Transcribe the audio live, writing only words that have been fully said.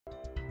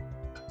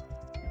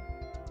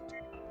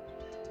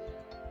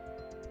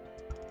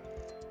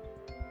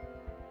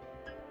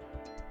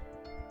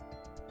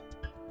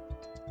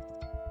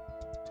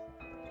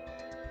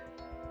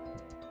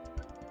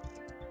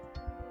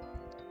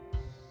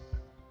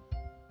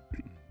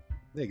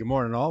Hey, good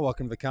morning, all.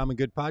 Welcome to the Common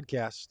Good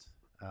Podcast.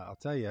 I'll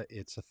tell you,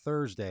 it's a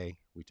Thursday.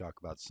 We talk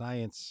about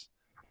science,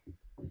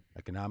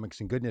 economics,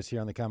 and goodness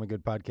here on the Common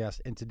Good Podcast.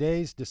 And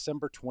today's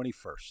December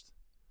 21st,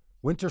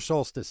 winter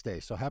solstice day.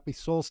 So happy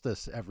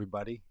solstice,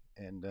 everybody.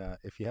 And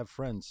if you have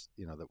friends,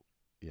 that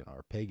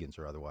are pagans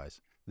or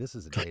otherwise, this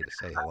is a day to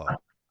say hello.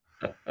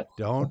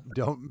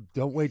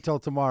 Don't wait till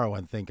tomorrow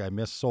and think I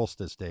missed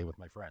solstice day with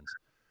my friends.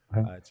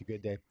 It's a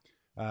good day.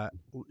 Uh,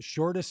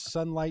 Shortest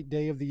sunlight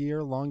day of the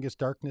year, longest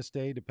darkness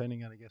day,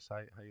 depending on, I guess, how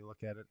you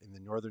look at it in the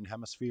northern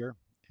hemisphere.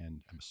 And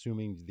I'm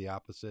assuming the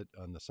opposite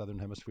on the southern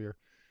hemisphere.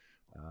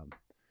 Um,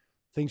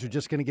 Things are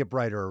just going to get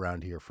brighter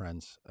around here,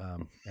 friends.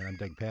 And I'm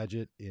Doug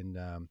Paget in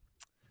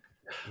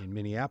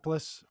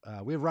Minneapolis.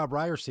 We have Rob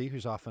Ryersey,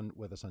 who's often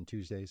with us on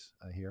Tuesdays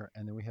here,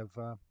 and then we have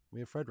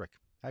Frederick.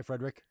 Hi,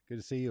 Frederick. Good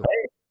to see you.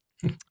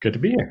 Good to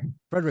be here.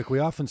 Frederick, we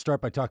often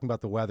start by talking about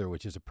the weather,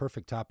 which is a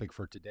perfect topic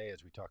for today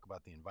as we talk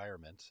about the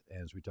environment,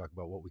 as we talk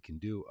about what we can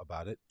do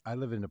about it. I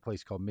live in a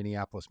place called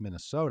Minneapolis,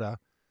 Minnesota,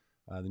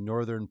 the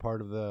northern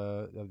part of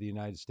the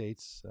United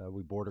States.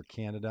 We border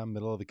Canada,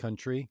 middle of the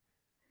country.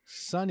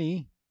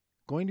 Sunny,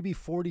 going to be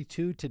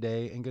 42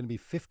 today and going to be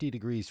 50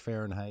 degrees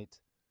Fahrenheit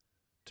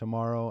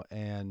tomorrow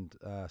and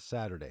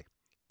Saturday.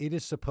 It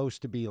is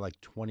supposed to be like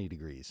 20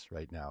 degrees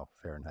right now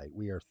Fahrenheit.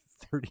 We are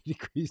 30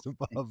 degrees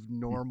above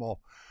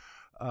normal.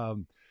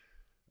 Um,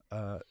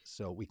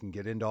 so we can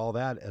get into all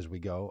that as we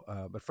go.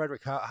 But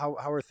Frederick, how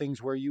are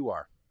things where you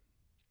are?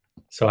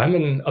 So I'm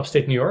in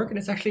upstate New York, and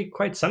it's actually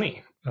quite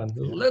sunny. A Yeah.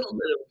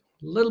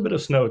 little bit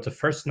of snow. It's the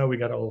first snow we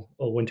got all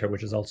winter,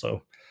 which is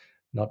also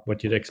not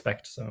what you'd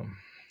expect. So,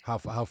 How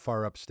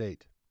far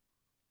upstate?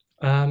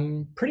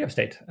 pretty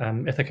upstate,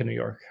 Ithaca, New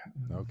York.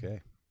 Okay.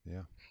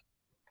 Yeah.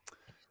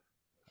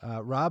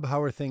 Rob,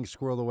 how are things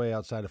squirreled away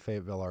outside of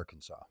Fayetteville,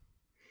 Arkansas?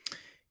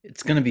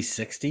 It's going to be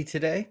 60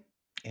 today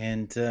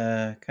and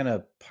kind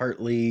of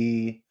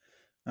partly,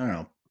 I don't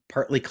know,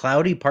 partly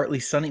cloudy, partly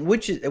sunny.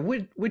 Which is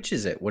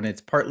it? When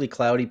it's partly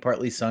cloudy,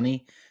 partly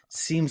sunny,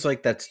 seems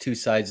like that's two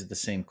sides of the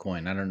same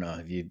coin. I don't know.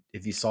 Have you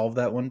solved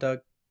that one, Doug?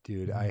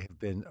 Dude, I have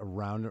been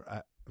around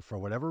for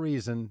whatever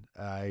reason.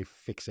 I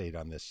fixate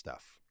on this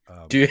stuff.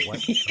 Do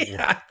What?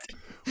 yeah.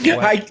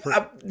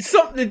 What?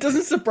 Something it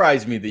doesn't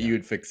surprise me that you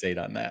would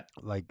fixate on that.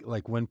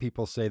 Like when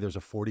people say there's a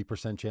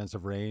 40% chance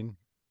of rain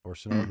or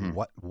snow, Hmm.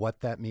 what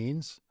that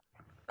means?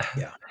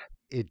 Yeah.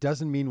 It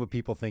doesn't mean what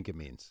people think it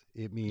means.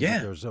 It means that Yeah.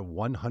 there's a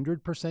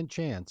 100%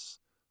 chance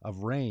of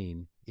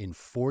rain in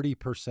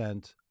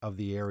 40% of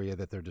the area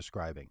that they're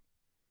describing.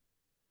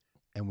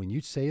 And when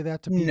you say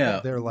that to people, No.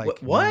 they're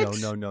like, no, What?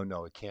 no, no,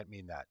 no, it can't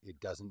mean that. It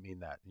doesn't mean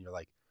that. And you're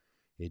like,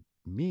 it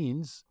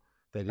means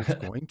that it's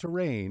going to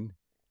rain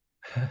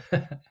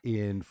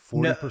in No.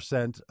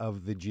 40%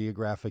 of the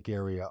geographic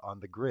area on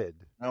the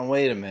grid. Oh,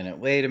 wait a minute.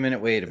 Wait a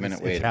minute. Wait a minute.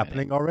 It's Wait a minute.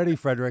 happening already,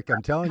 Frederick.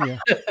 I'm telling you,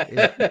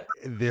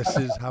 this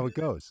is how it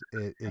goes.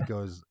 It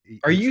goes,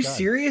 Are it's you done.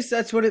 serious?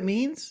 That's what it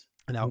means?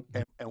 Now,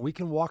 and we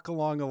can walk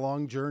along a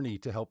long journey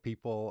to help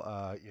people,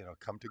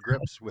 come to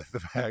grips with the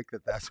fact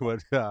that that's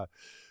what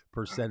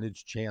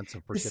percentage chance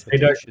of Hey, Doug,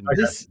 precipitation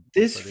means.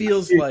 This But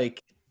feels you,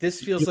 like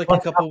you've a lost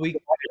half couple of weeks.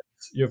 the audience.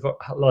 You've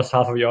lost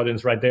half of your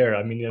audience right there.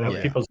 I mean, oh yeah,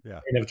 Yeah, people's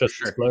yeah. brain have for just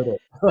sure.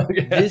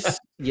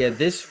 exploded.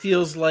 This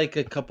feels like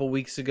a couple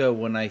weeks ago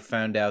when I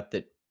found out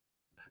that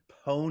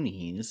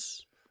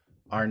ponies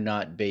are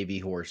not baby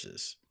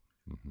horses.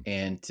 Mhm.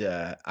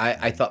 And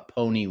I thought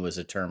pony was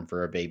a term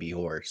for a baby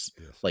horse,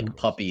 Yes, it like was.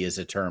 puppy is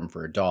a term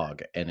for a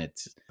dog. And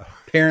it's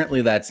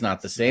apparently that's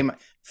not the same.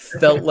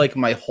 Felt like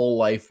my whole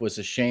life was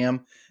a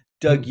sham.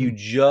 Doug, you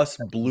just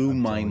blew I'm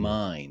my telling you.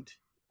 mind.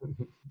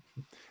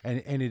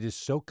 And it is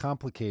so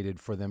complicated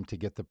for them to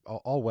get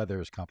all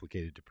weather is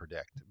complicated to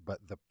predict, but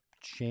the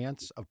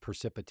chance of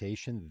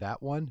precipitation,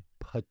 that one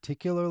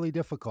particularly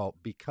difficult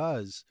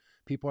because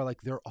people are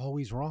like, they're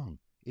always wrong.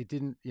 It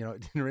didn't,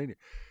 it didn't rain.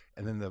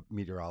 And then the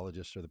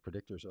meteorologists or the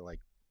predictors are like,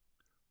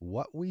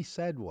 what we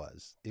said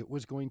was it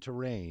was going to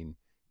rain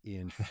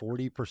in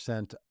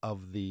 40%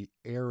 of the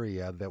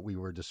area that we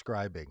were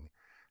describing.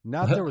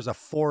 Not there was a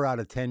 4 out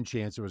of 10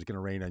 chance it was going to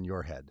rain on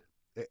your head.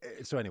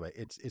 So anyway,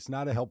 it's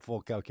not a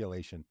helpful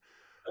calculation.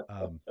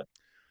 Um,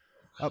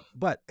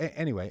 but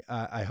anyway,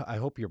 I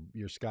hope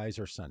your skies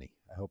are sunny.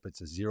 I hope it's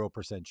a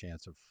 0%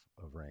 chance of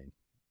rain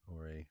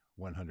or a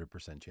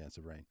 100% chance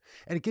of rain.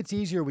 And it gets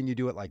easier when you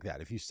do it like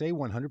that. If you say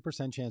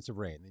 100% chance of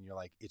rain, then you're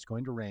like, it's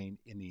going to rain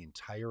in the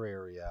entire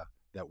area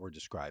that we're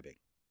describing.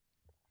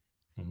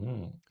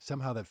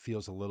 Somehow that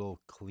feels a little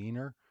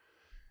cleaner.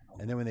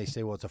 And then when they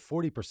say, well, it's a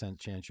 40%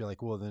 chance, you're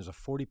like, well, there's a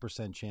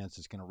 40% chance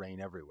it's going to rain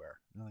everywhere.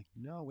 And they're like,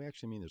 no, we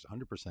actually mean there's a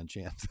 100%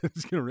 chance that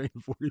it's going to rain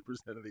in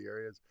 40% of the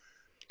areas.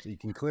 So you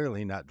can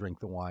clearly not drink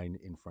the wine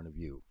in front of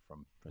you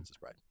from Princess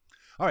Bride.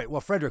 All right.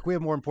 Well, Frederick, we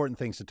have more important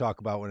things to talk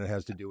about when it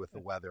has to do with the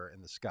weather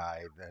and the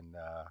sky than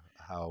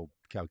how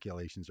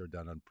calculations are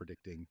done on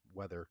predicting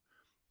weather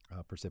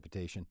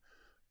precipitation.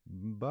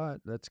 But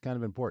that's kind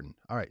of important.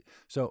 All right.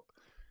 So,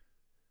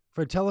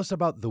 Fred, tell us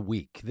about the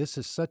week. This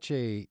is such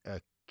a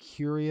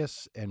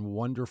curious and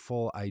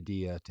wonderful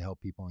idea to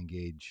help people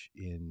engage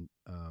in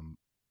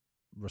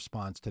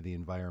response to the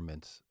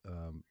environment.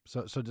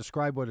 So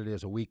describe what it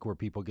is: a week where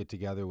people get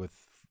together with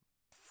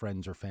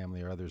friends or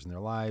family or others in their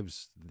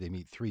lives. They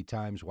meet 3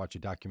 times, watch a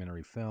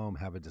documentary film,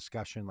 have a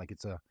discussion. Like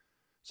it's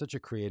such a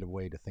creative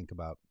way to think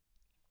about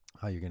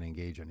how you're going to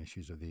engage on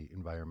issues of the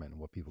environment and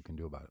what people can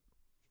do about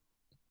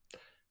it.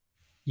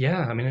 Yeah,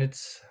 I mean, it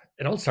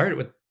all started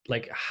with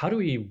like, how do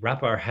we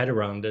wrap our head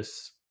around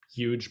this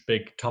huge,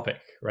 big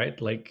topic,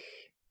 right? Like,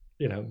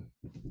 you know,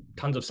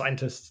 tons of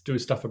scientists do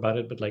stuff about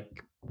it, but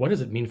like, what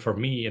does it mean for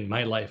me in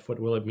my life? What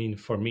will it mean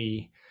for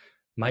me,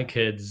 my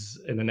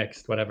kids in the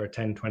next, whatever,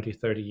 10, 20,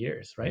 30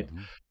 years, right?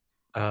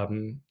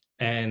 Mm-hmm.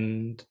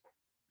 And,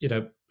 you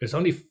know, it's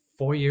only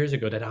 4 years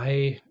ago that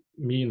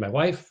me and my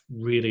wife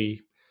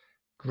really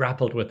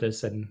grappled with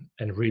this and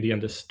really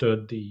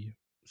understood the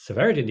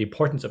severity and the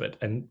importance of it.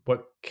 And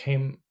what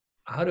came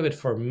out of it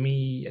for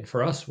me and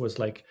for us was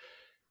like,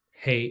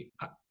 hey,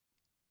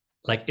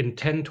 like in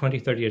 10, 20,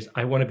 30 years,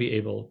 I want to be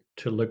able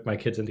to look my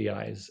kids in the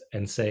eyes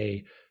and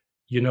say,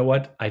 you know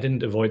what? I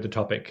didn't avoid the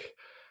topic.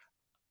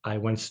 I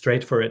went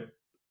straight for it.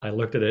 I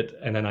looked at it,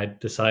 and then I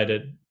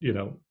decided, you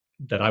know,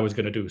 that I was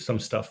going to do some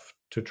stuff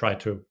to try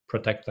to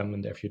protect them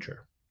in their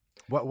future.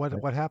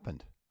 What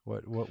happened?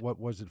 What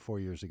was it 4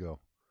 years ago?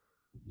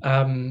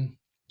 I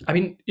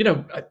mean, you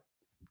know,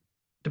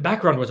 the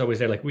background was always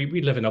there. Like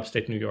we live in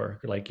upstate New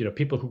York. Like, you know,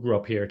 people who grew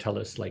up here tell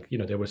us like, you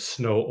know, there was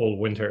snow all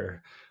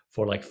winter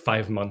for like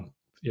 5 months,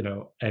 you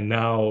know, and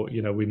now,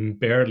 you know, we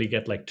barely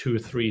get like 2 or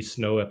 3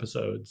 snow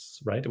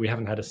episodes, right? We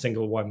haven't had a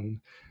single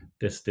one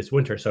this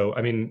winter. So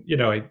I mean, you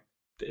know,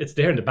 it's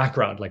there in the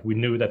background. Like we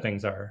knew that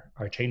things are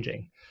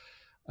changing.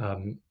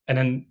 And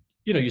then,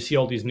 you know, you see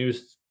all these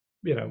news,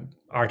 you know,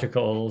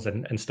 articles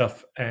and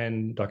stuff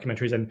and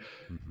documentaries. And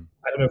Mm-hmm.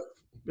 I don't know if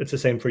it's the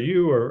same for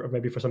you or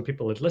maybe for some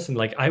people that listen.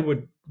 Like I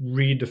would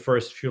read the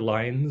first few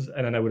lines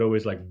and then I would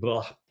always like,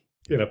 blah,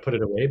 you know, put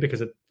it away because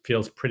it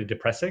feels pretty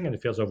depressing and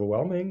it feels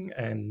overwhelming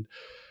and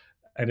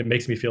it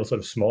makes me feel sort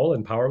of small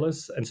and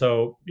powerless. And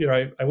so, you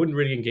know, I wouldn't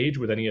really engage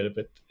with any of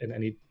it in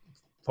any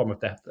form of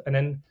depth. And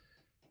then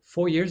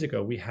 4 years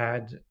ago, we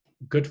had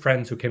good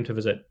friends who came to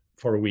visit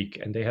for a week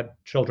and they had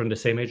children the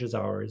same age as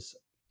ours.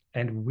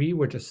 And we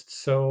were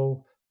just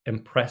so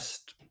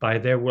impressed by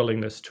their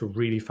willingness to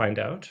really find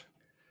out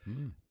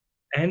Mm.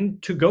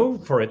 and to go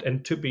for it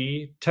and to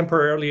be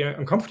temporarily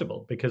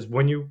uncomfortable because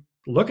when you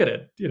look at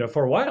it, you know,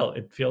 for a while,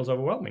 it feels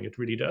overwhelming. It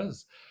really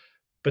does.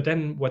 But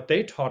then what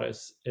they taught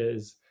us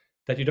is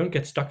that you don't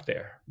get stuck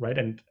there, right?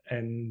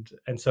 And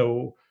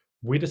so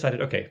we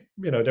decided, okay,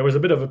 you know, there was a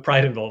bit of a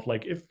pride involved.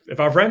 Like if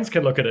our friends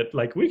can look at it,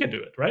 like we can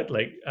do it, right?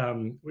 Like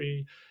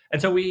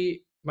and so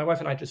my wife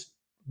and I just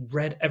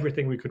read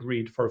everything we could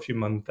read for a few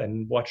months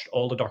and watched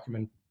all the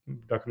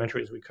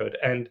documentaries we could.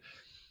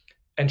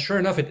 And sure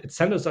enough, it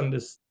sent us on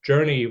this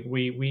journey.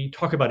 We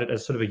talk about it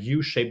as sort of a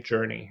U-shaped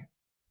journey.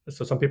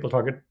 So some people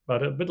talk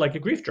about it a bit like a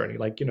grief journey.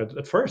 Like, you know,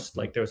 at first,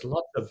 like there was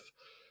lots of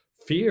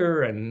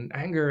fear and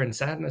anger and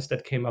sadness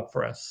that came up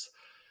for us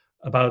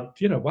about,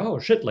 you know, wow,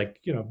 shit, like,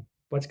 you know,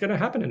 what's going to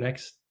happen in the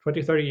next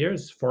 20, 30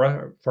 years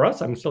for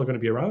us. I'm still going to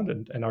be around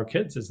and our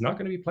kids is not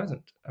going to be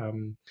pleasant.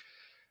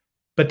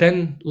 But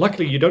then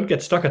luckily you don't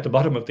get stuck at the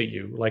bottom of the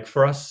U. Like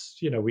for us,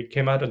 you know, we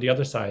came out on the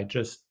other side,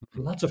 just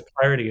lots of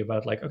clarity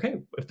about like, okay,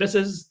 if this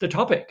is the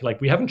topic,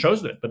 like we haven't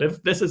chosen it, but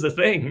if this is a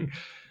thing,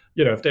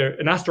 you know, if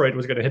an asteroid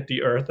was going to hit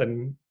the Earth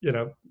and, you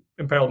know,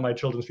 imperil my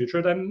children's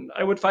future, then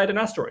I would fight an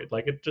asteroid.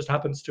 Like it just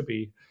happens to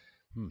be,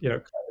 you know,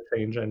 climate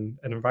change and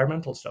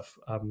environmental stuff.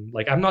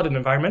 Like I'm not an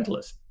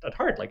environmentalist at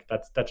heart. Like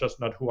that's just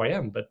not who I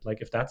am. But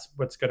like if that's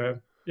what's going to,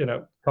 you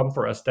know, come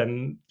for us,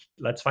 then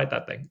let's fight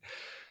that thing.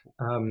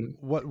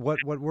 What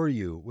were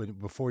you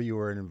before you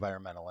were an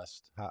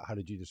environmentalist? How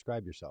did you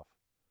describe yourself?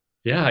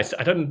 Yeah,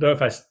 I don't know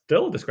if I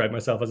still describe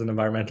myself as an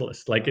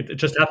environmentalist. Like it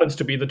just happens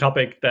to be the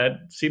topic that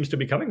seems to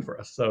be coming for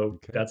us. So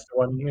Okay. that's the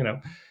one, you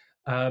know.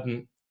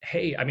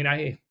 Hey, I mean,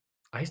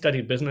 I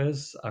studied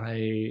business.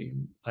 I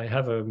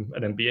have an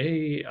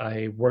MBA.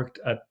 I worked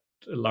at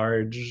a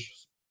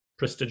large,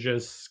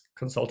 prestigious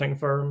consulting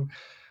firm.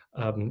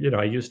 You know,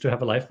 I used to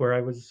have a life where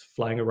I was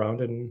flying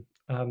around in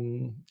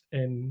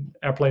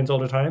airplanes all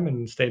the time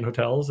and stay in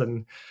hotels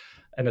and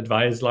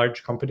advise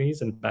large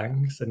companies and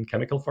banks and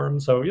chemical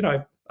firms. So, you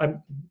know,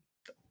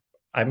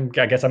 I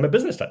guess I'm a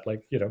business type.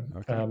 Like, you know,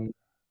 Okay.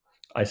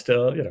 I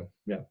still, you know,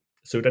 yeah,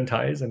 suit and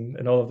ties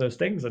and all of those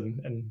things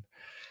and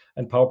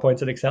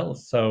PowerPoints and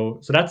Excels.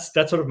 So that's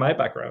sort of my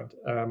background.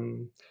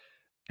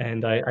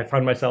 And I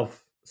found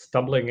myself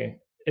stumbling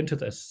into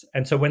this.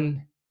 And so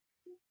when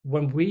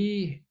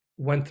we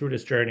went through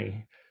this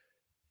journey,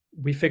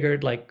 we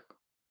figured like,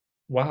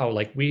 wow,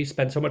 like we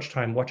spend so much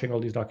time watching all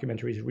these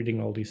documentaries,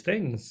 reading all these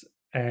things,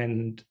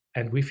 and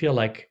we feel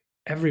like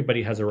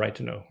everybody has a right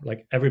to know.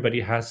 Like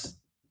everybody has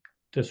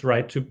this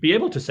right to be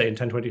able to say in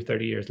 10, 20,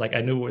 30 years, like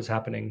I knew what was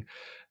happening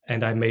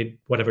and I made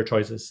whatever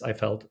choices I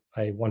felt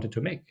I wanted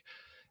to make.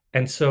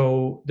 And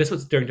so this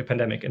was during the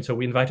pandemic. And so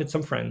we invited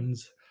some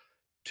friends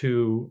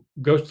to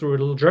go through a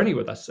little journey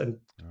with us. And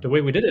the way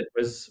we did it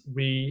was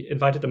we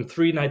invited them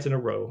 3 nights in a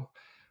row.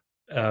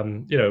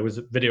 You know, it was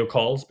video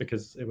calls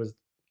because it was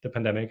the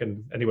pandemic.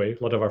 And anyway,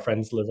 a lot of our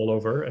friends live all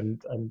over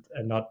and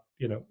not,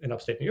 in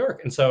upstate New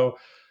York. And so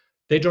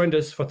they joined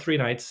us for 3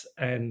 nights,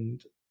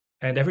 and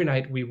every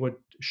night we would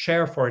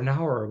share for an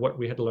hour what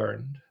we had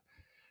learned,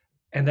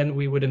 and then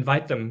we would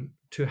invite them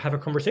to have a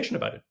conversation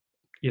about it.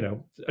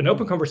 An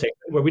open conversation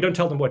where we don't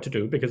tell them what to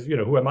do, because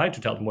who am I to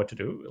tell them what to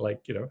do?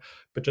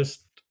 But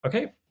just,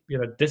 okay,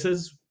 this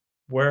is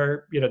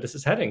where this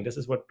is heading. This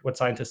is what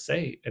scientists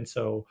say, and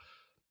so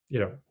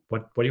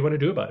what do you want to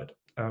do about it?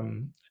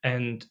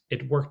 And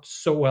it worked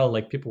so well.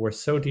 Like, people were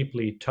so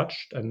deeply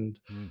touched and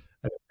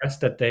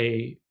impressed that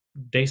they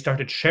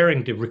started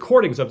sharing the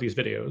recordings of these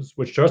videos,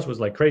 which to us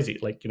was like crazy.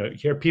 Like,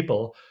 hear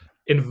people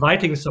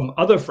inviting some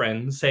other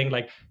friends saying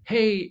like,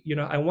 hey,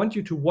 I want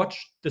you to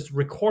watch this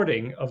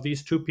recording of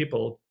these 2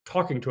 people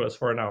talking to us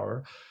for an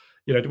hour.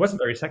 It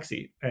wasn't very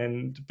sexy,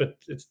 but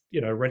it's,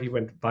 already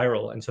went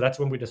viral. And so that's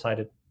when we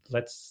decided,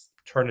 let's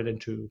turn it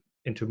into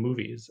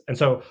movies. And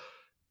so,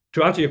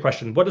 to answer your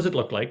question, what does it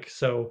look like?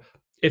 So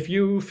if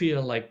you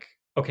feel like,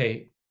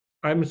 okay,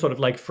 I'm sort of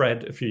like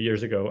Fred a few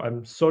years ago,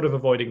 I'm sort of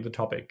avoiding the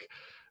topic,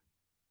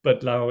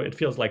 but now it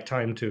feels like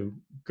time to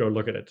go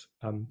look at it.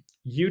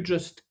 You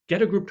just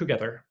get a group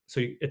together.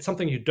 So it's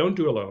something you don't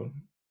do alone,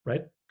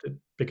 right?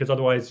 Because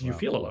otherwise you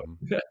feel alone.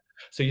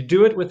 So you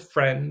do it with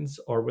friends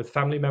or with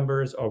family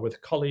members or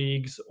with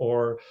colleagues,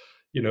 or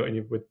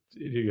with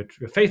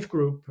your faith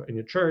group, in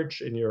your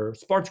church, in your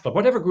sports club,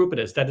 whatever group it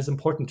is that is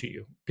important to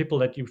you, people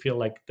that you feel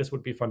like this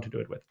would be fun to do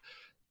it with.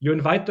 You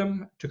invite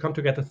them to come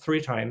together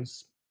 3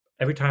 times,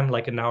 every time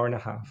like an hour and a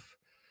half.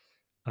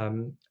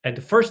 And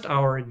the first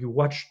hour, you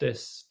watch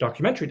this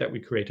documentary that we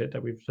created,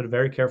 that we've sort of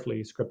very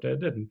carefully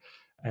scripted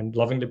and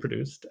lovingly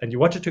produced, and you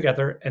watch it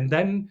together. And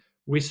then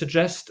we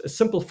suggest a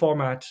simple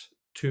format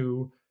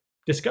to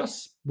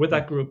discuss with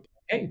that group.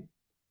 Hey,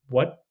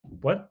 what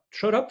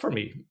showed up for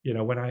me,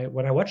 when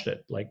I watched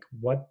it? Like,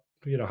 what,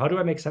 how do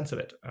I make sense of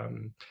it?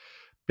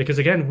 Because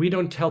again, we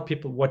don't tell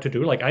people what to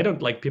do. Like, I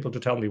don't like people to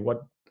tell me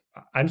what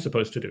I'm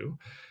supposed to do.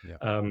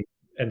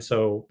 And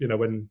so,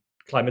 when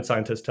climate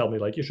scientists tell me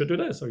like, you should do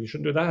this or you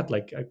shouldn't do that,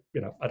 like,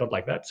 I don't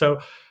like that. So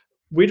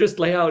we just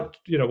lay out,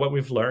 what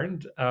we've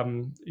learned,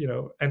 and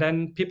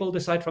then people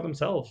decide for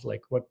themselves,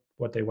 like what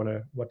they want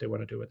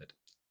to do with it.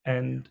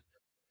 And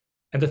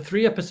the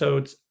 3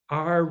 episodes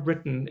are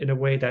written in a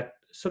way that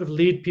sort of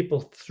lead people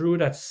through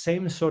that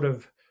same sort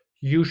of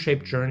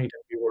U-shaped journey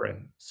that we were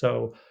in.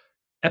 So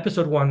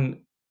episode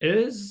 1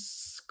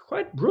 is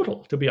quite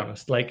brutal, to be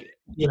honest. Like,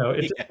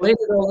 it just lays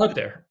it all out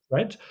there,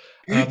 right?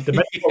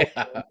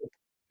 The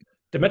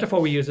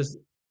metaphor we use is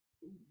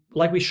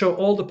like, we show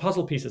all the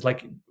puzzle pieces.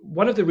 Like,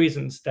 one of the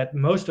reasons that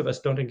most of us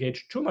don't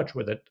engage too much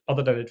with it,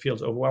 other than it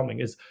feels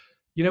overwhelming, is,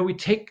 we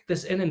take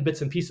this in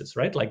bits and pieces,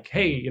 right? Like,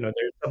 hey,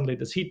 there's suddenly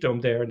this heat dome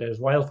there, and there's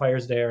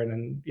wildfires there, and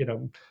then,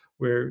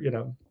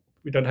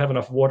 we don't have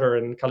enough water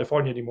in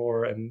California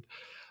anymore, and,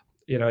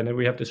 and then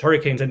we have these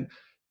hurricanes,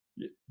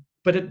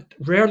 but it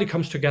rarely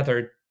comes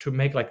together to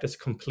make like this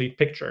complete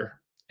picture,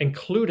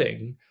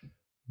 including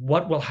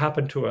what will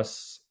happen to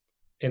us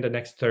in the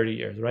next 30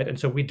 years, right? And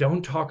so we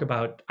don't talk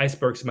about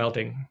icebergs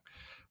melting.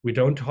 We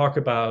don't talk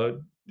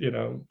about,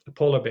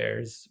 polar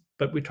bears,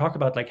 but we talk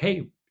about like,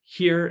 hey,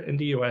 here in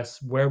the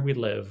US, where we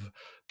live,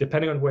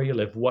 depending on where you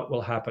live, what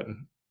will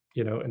happen,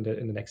 in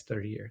the next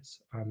 30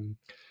 years.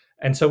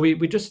 And so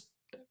we just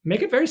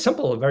make it very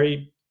simple,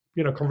 very,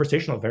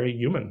 conversational, very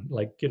human,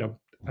 like,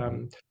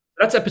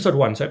 that's episode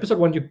 1. So episode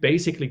 1, you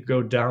basically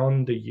go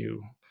down the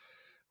U,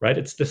 right?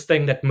 It's this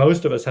thing that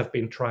most of us have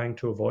been trying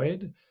to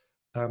avoid.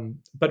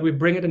 But we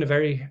bring it in a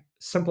very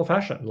simple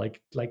fashion,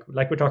 like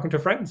we're talking to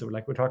friends, or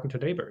like we're talking to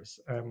neighbors.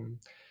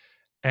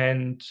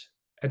 And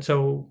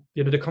so,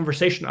 the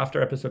conversation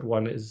after episode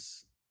 1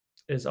 is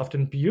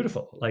often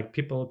beautiful. Like,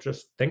 people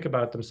just think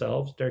about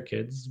themselves, their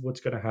kids,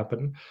 what's going to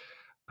happen.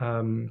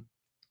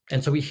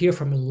 And so we hear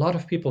from a lot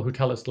of people who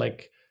tell us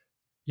like,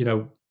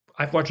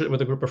 I've watched it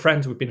with a group of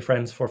friends. We've been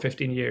friends for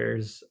 15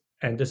 years.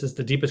 And this is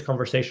the deepest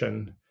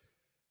conversation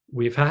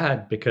we've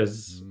had,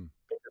 because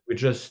we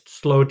just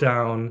slowed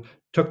down,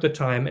 took the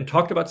time, and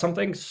talked about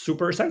something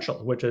super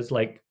essential, which is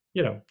like,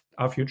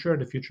 our future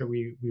and the future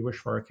we wish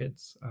for our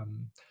kids.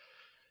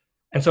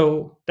 And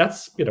so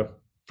that's,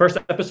 first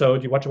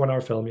episode, you watch a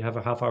 1-hour film, you have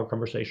a half-hour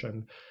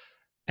conversation,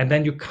 and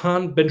then you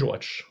can't binge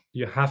watch.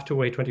 You have to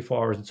wait 24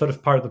 hours. It's sort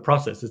of part of the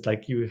process. It's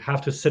like you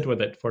have to sit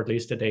with it for at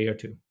least a day or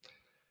 2,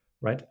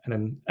 right? And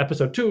then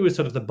episode 2 is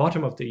sort of the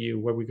bottom of the U,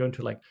 where we go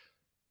into like,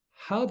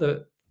 how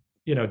did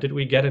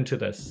we get into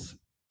this?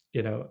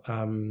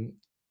 And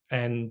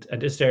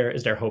is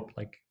there hope?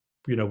 Like,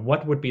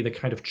 what would be the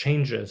kind of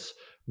changes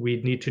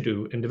we need to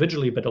do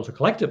individually, but also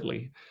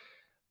collectively,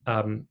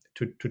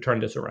 to turn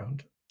this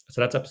around? So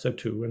that's episode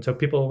 2. And so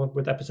people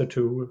with episode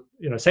 2,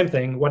 same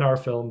thing, 1-hour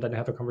film, then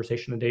have a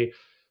conversation, and they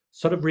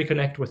sort of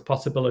reconnect with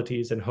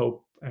possibilities and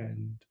hope.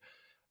 And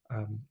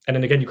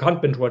then again, you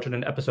can't binge watch it.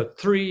 And episode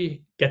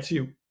 3 gets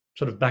you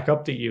sort of back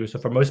up to you. So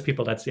for most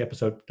people, that's the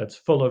episode that's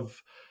full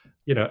of,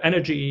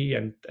 energy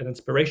and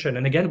inspiration.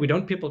 And again, we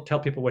don't tell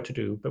people what to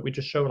do, but we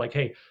just show like,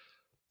 hey,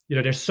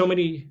 there's so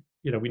many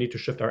we need to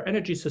shift our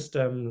energy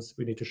systems,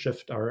 we need to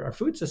shift our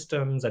food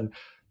systems, and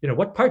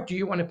what part do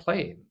you want to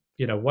play?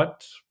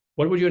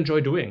 What would you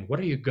enjoy doing? What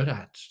are you good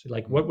at?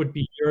 Like, what would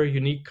be your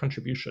unique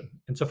contribution?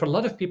 And so for a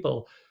lot of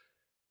people,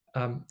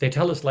 they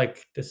tell us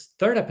like this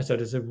third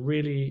episode is a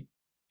really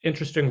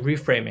interesting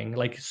reframing.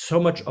 Like, so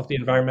much of the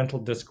environmental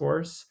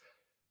discourse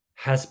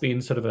has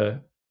been sort of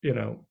a,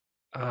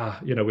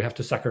 we have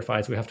to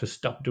sacrifice, we have to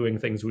stop doing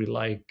things we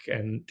like,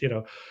 and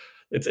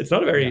it's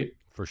not a very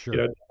for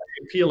sure.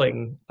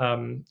 appealing.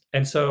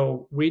 And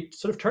so we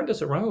sort of turn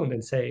this around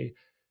and say,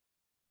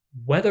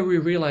 whether we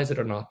realize it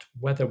or not,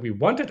 whether we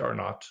want it or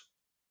not,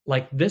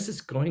 like, this is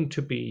going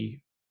to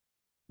be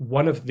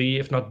one of the,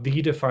 if not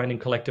the defining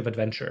collective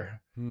adventure,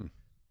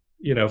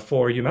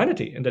 for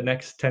humanity in the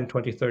next 10,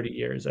 20, 30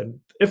 years. And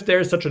if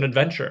there's such an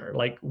adventure,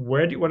 like,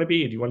 where do you want to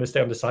be? Do you want to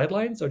stay on the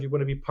sidelines, or do you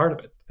want to be part of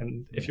it?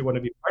 And if you want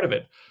to be part of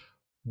it,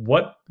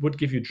 what would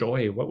give you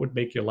joy? What would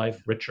make your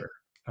life richer?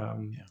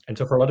 And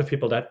so for a lot of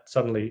people, that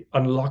suddenly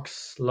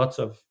unlocks lots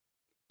of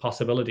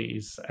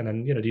possibilities. And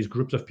then, these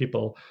groups of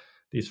people,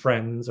 these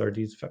friends, or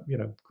these,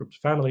 groups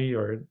of family,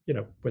 or,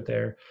 with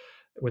their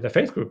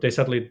faith group, they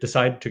suddenly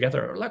decide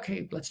together, like,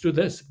 hey, let's do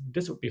this.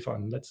 This would be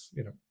fun. Let's,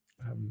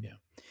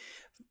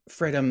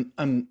 Fred,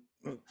 I'm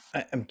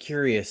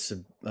curious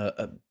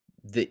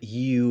that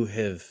you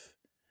have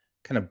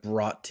kind of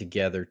brought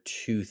together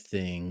two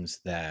things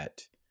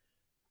that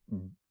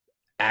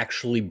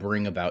actually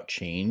bring about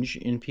change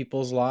in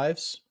people's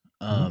lives.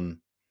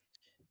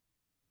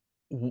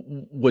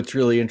 What's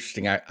really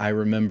interesting, I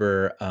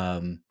remember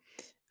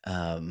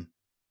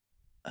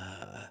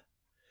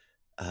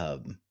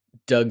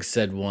Doug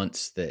said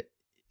once that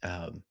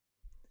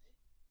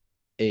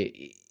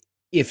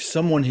if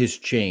someone has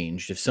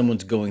changed, if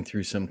someone's going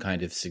through some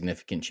kind of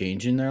significant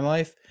change in their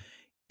life,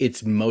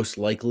 it's most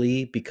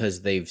likely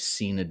because they've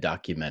seen a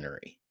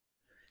documentary.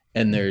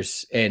 And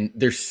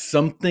there's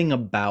something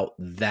about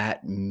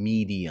that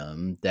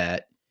medium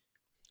that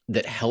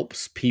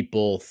helps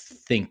people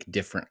think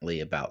differently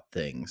about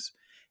things.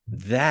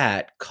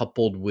 That,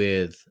 coupled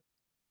with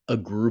a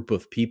group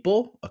of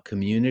people, a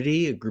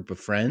community, a group of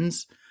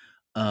friends,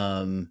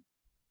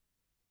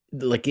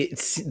 like,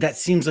 that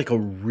seems like a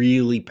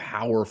really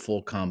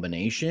powerful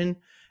combination.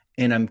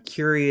 And I'm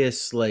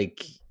curious,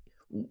 like,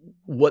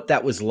 what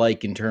that was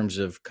like in terms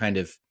of kind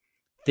of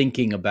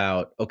thinking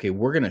about, okay,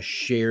 we're going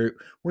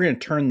to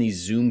turn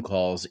these Zoom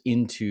calls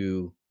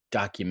into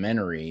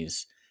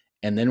documentaries,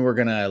 and then we're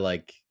going to,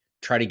 like,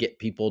 try to get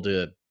people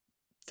to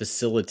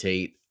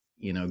facilitate,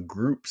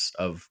 groups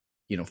of,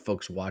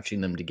 folks watching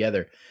them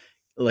together.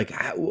 Like,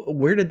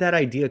 where did that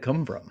idea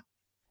come from?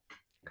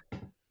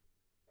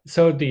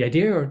 So the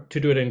idea to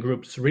do it in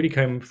groups really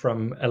came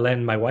from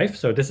Ellen, my wife.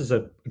 So this is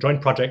a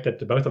joint project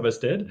that both of us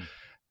did.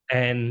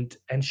 And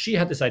she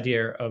had this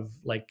idea of,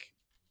 like,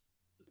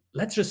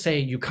 let's just say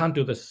you can't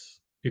do this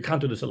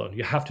alone.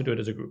 You have to do it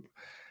as a group.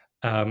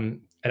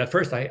 And at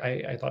first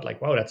I thought,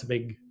 like, wow, that's a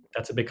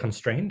big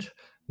constraint.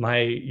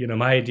 My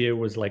idea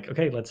was like,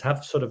 okay, let's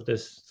have sort of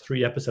this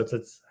 3 episodes.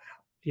 Let's,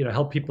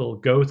 help people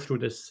go through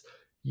this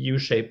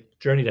U-shaped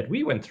journey that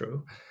we went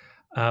through.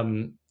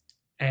 And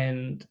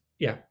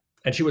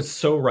she was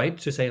so right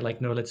to say,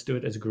 like, no, let's do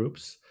it as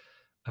groups.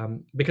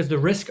 Because the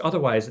risk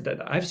otherwise,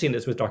 that I've seen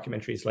this with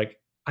documentaries, like,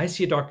 I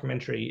see a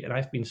documentary and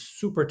I've been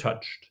super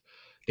touched.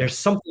 There's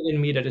something in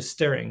me that is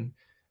stirring.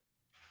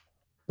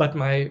 But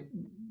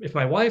if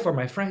my wife or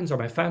my friends or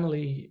my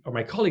family or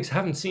my colleagues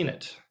haven't seen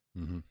it,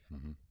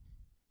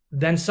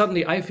 then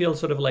suddenly I feel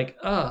sort of like,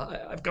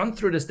 I've gone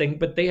through this thing,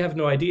 but they have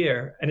no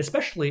idea. And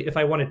especially if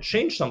I want to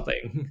change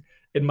something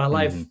in my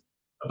life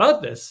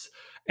about this,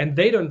 and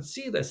they don't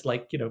see this,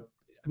 like,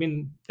 I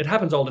mean, it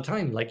happens all the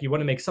time. Like, you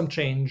want to make some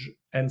change,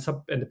 and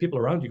the people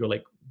around you go,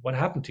 like, what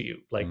happened to you?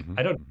 Like,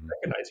 I don't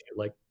recognize you.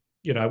 Like,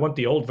 I want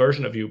the old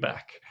version of you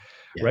back.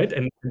 Yeah. Right.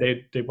 And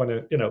they want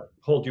to,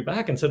 hold you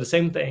back. And so the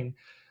same thing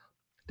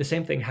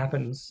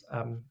happens.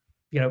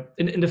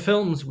 In the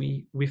films,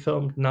 we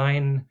filmed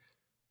 9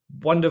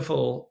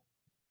 wonderful,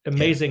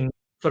 amazing,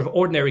 sort of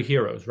ordinary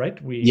heroes,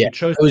 right? We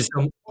chose to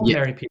film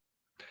ordinary people.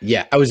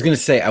 Yeah. I was going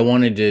to say, I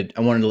wanted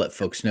to let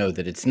folks know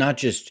that it's not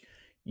just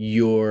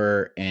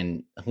your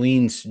and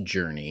Helene's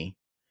journey,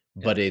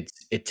 but it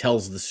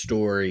tells the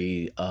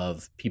story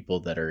of people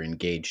that are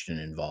engaged and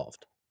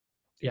involved.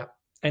 Yeah.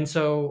 And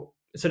so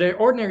they're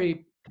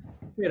ordinary,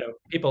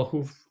 people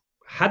who've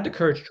had the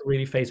courage to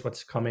really face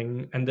what's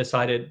coming and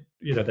decided,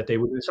 that they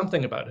would do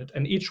something about it.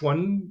 And each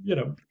one,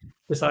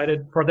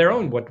 decided for their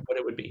own what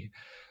it would be.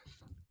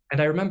 And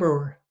I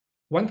remember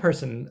one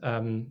person,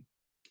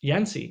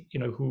 Yancey,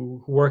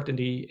 who worked in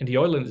the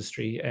oil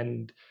industry,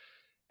 and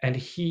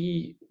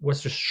he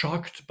was just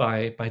shocked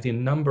by the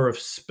number of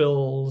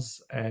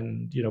spills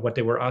and, what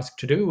they were asked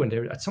to do. And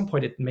at some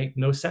point it made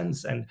no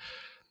sense. And,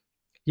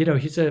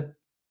 he's a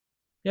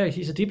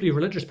deeply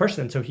religious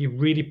person. So he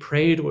really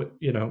prayed,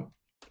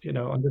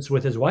 on this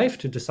with his wife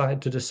to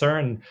decide to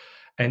discern.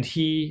 And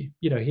he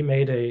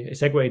made a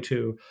segue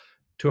to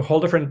a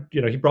whole different,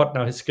 he brought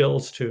now his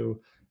skills to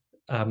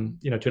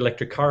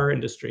electric car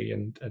industry.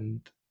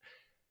 And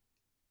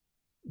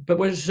but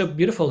what is so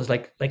beautiful is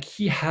like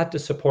he had the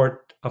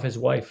support of his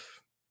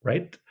wife,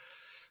 right?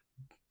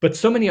 But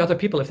so many other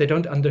people, if they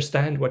don't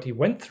understand what he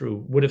went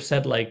through, would have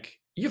said like,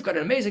 "You've got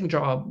an amazing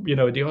job, in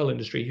the oil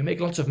industry. You make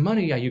lots of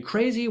money. Are you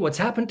crazy? What's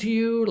happened to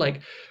you?"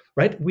 Like,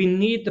 right? We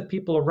need the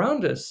people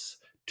around us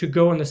to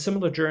go on a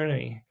similar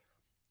journey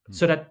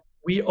so that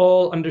we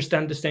all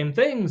understand the same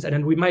things, and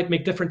then we might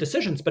make different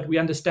decisions, but we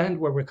understand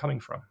where we're coming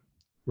from,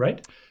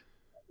 right?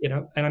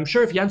 And I'm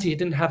sure if Yancey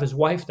didn't have his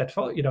wife that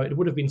fought, it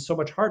would have been so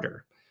much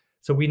harder.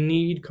 So we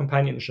need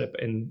companionship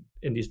in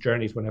these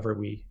journeys whenever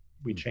we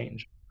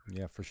change.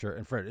 Yeah, for sure.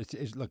 And Fred,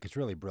 look, it's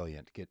really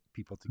brilliant to get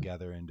people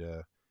together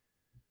into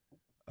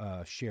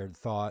shared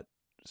thought,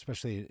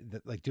 especially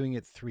like doing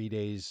it 3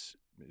 days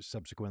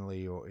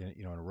subsequently, or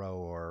in a row,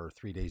 or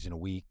 3 days in a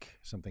week,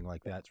 something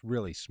like that. It's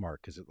really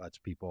smart because it lets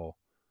people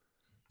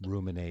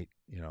ruminate,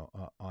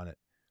 on it.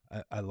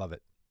 I love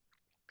it.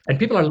 And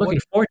people are looking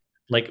forward.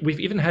 Like we've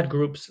even had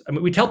groups. I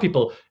mean, we tell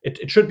people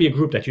it should be a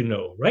group that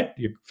right?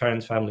 Your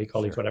friends, family,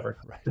 colleagues, Sure. whatever.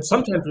 Right. But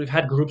sometimes we've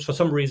had groups for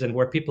some reason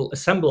where people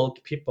assembled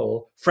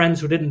friends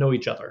who didn't know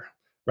each other,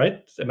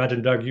 right?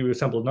 Imagine, Doug, you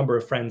assembled a number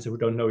of friends who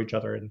don't know each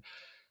other. And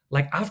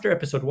like after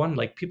episode 1,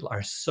 like people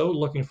are so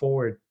looking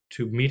forward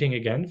to meeting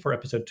again for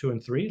episode 2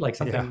 and 3. Like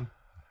something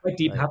quite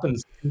deep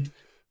happens.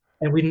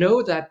 And we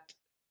know that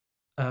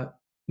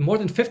more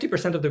than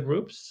 50% of the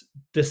groups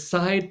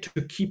decide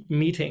to keep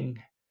meeting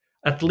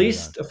at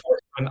least a fourth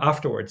time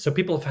afterwards. So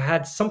people have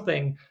had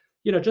something,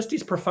 just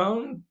these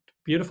profound,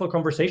 beautiful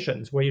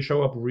conversations where you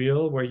show up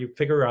real, where you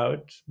figure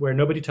out, where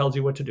nobody tells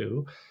you what to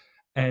do,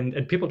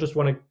 and people just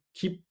want to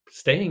keep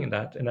staying in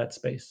that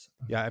space.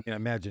 Yeah, I mean, I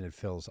imagine it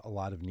fills a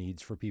lot of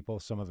needs for people.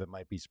 Some of it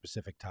might be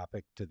specific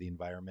topic to the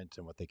environment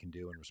and what they can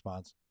do in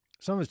response.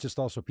 Some of it's just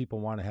also people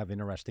want to have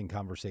interesting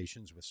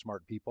conversations with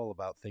smart people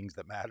about things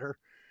that matter.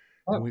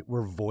 And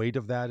we're void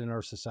of that in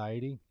our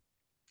society.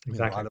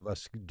 Exactly. A lot of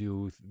us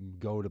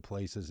go to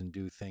places and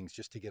do things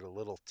just to get a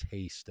little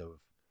taste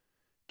of,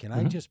 can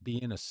I just be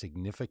in a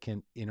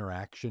significant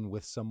interaction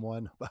with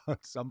someone about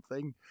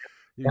something?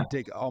 You can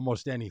take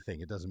almost anything.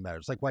 It doesn't matter.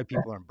 It's like why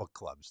people are in book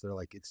clubs. They're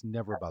like, it's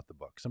never about the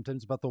book. Sometimes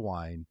it's about the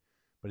wine,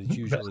 but it's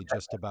usually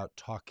just about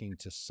talking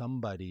to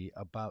somebody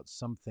about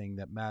something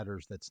that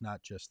matters. That's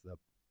not just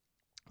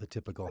the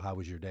typical, how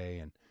was your day?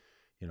 And,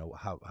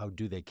 how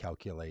do they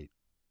calculate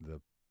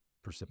the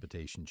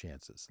precipitation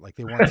chances? Like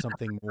they want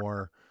something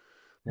more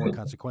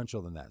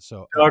consequential than that.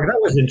 So Doug, that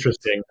was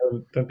interesting.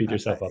 Don't beat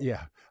yourself up.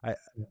 Yeah,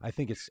 I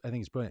think it's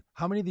brilliant.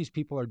 How many of these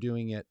people are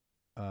doing it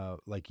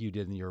like you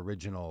did in your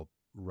original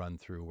run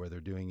through, where they're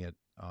doing it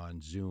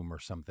on Zoom or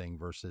something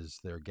versus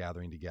they're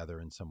gathering together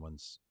in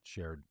someone's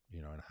shared,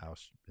 in a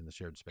house in the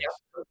shared space?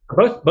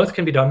 Yeah. Both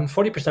can be done.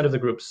 40% of the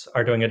groups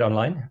are doing it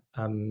online.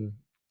 On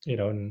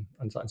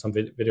some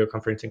video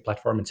conferencing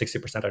platform, and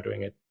 60% are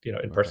doing it,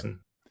 in person.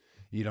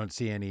 You don't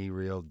see any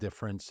real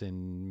difference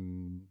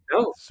in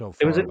so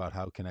it was far about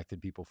how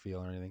connected people feel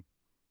or anything?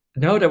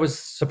 No, that was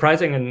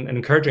surprising and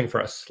encouraging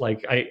for us.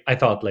 Like I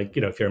thought, like,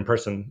 if you're in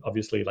person,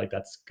 obviously, like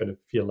that's going to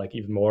feel like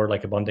even more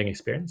like a bonding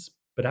experience.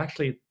 But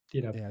actually,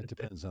 yeah, it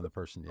depends on the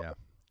person.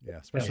 Yeah,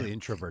 especially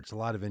introverts. A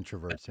lot of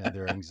introverts, and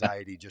their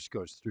anxiety just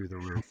goes through the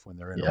roof when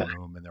they're in a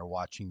room and they're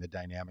watching the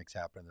dynamics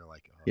happen. They're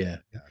like, oh my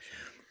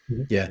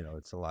gosh.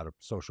 It's a lot of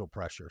social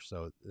pressure.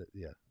 So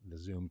the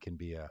Zoom can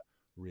be a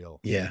real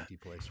safety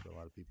place for a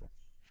lot of people.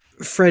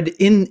 Fred,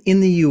 in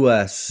the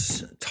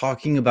US,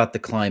 talking about the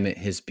climate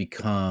has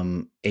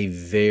become a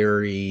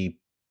very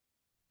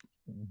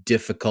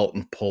difficult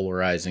and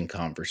polarizing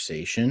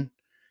conversation.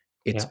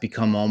 It's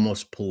become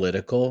almost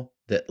political,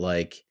 that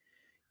like,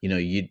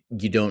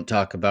 you don't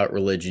talk about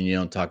religion, you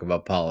don't talk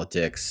about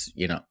politics,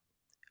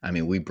 I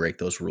mean, we break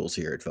those rules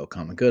here at Vote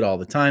Common Good all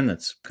the time.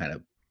 That's kind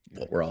of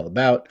what we're all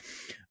about.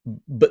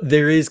 But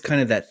there is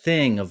kind of that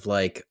thing of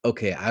like,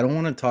 okay, I don't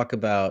want to talk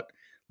about,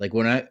 like,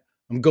 when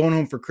I'm going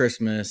home for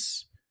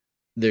Christmas,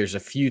 there's a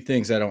few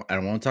things I don't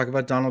want to talk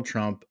about. Donald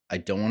Trump. I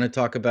don't want to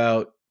talk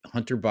about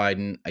Hunter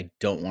Biden. I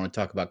don't want to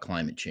talk about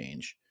climate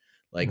change.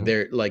 Like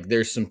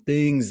there's some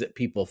things that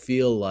people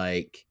feel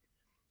like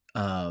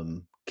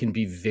can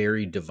be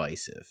very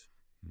divisive.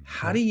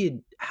 How do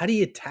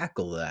you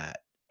tackle that?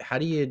 How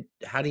do you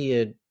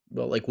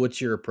well, like, what's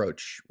your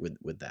approach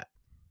with that?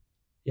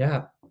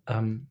 Yeah.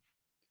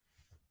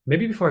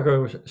 Maybe before I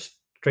go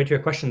straight to your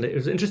question, it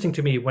was interesting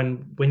to me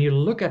when you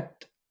look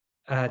at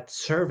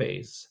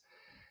surveys,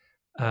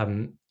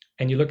 and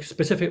you look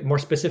more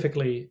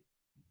specifically,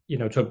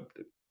 to,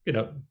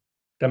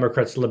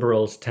 Democrats,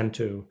 liberals tend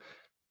to,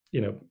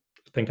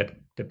 think that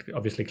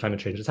obviously climate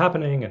change is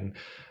happening,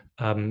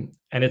 and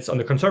it's on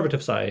the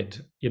conservative side,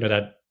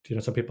 that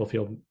some people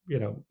feel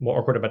more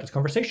awkward about this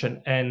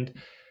conversation.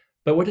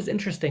 But what is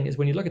interesting is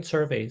when you look at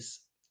surveys,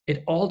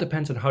 it all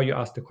depends on how you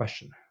ask the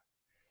question.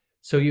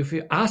 So if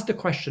you ask the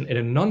question in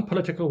a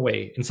non-political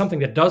way, in something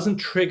that doesn't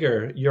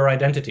trigger your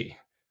identity,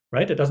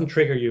 right? It doesn't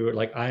trigger you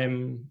like,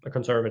 I'm a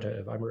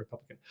conservative, I'm a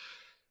Republican.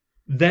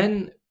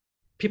 Then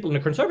people on the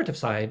conservative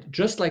side,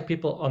 just like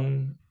people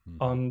on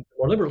the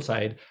more liberal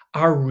side,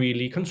 are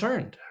really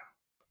concerned,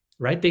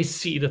 right? They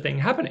see the thing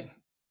happening.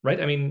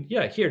 right? I mean,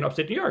 yeah, here in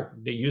upstate New York,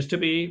 there used to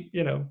be,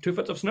 2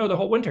 foot of snow the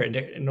whole winter, and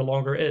there no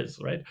longer is,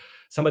 right?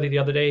 Somebody the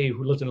other day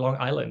who lives in Long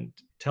Island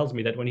tells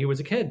me that when he was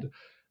a kid,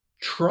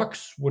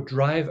 trucks would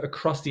drive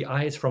across the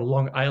ice from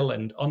Long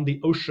Island on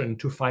the ocean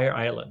to Fire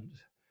Island,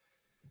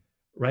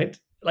 right?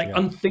 Like Yeah.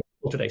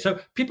 unthinkable today. So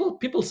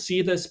people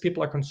see this,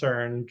 people are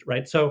concerned,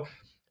 right? So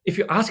if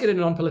you ask it in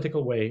a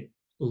non-political way,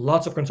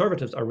 lots of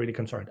conservatives are really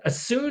concerned. As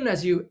soon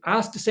as you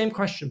ask the same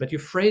question, but you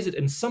phrase it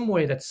in some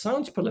way that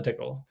sounds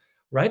political,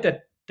 right?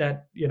 That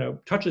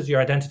touches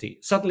your identity.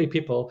 Suddenly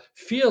people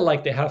feel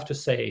like they have to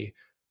say,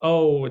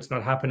 "Oh, it's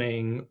not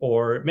happening,"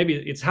 or maybe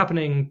it's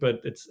happening, but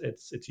it's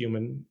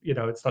human.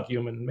 It's not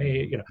human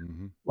made.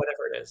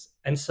 Whatever it is.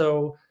 And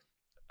so,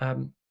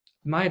 um,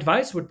 my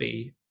advice would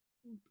be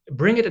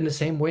bring it in the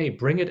same way,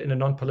 bring it in a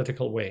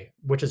non-political way,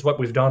 which is what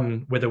we've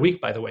done with a week,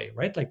 by the way,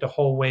 right? Like the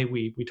whole way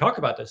we talk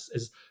about this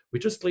is we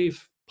just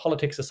leave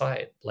politics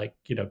aside. Like,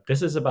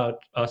 this is about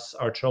us,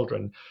 our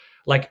children.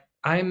 Like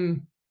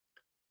I'm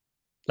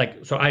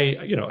like, so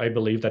I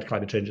believe that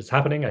climate change is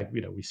happening.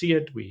 We see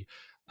it.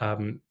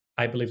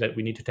 I believe that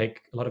we need to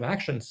take a lot of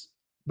actions,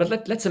 but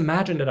let's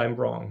imagine that I'm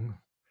wrong,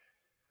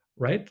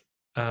 right?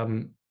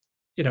 Um,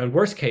 in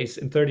worst case,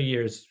 in 30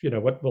 years,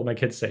 what will my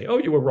kids say? Oh,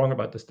 you were wrong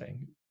about this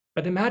thing.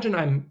 But imagine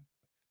I'm,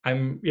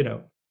 I'm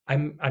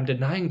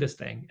denying this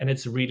thing and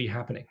it's really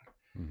happening.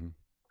 Mm-hmm.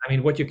 I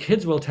mean, what your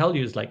kids will tell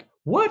you is like,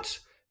 what?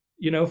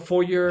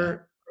 For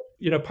your,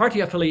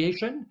 party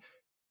affiliation,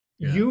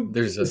 you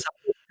There's a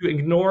decided to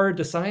ignore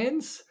the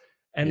science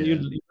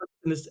and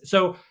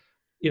so,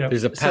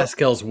 there's a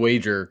Pascal's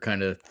wager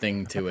kind of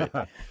thing to it.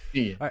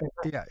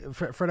 Yeah.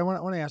 Fred, I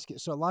want to ask you.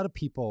 So a lot of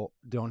people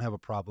don't have a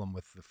problem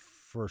with the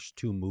first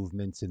two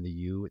movements in the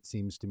U. It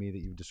seems to me that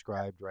you've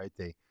described, right?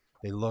 They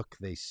look,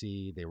 they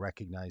see, they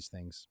recognize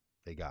things.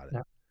 They got it.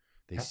 Yeah.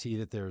 They see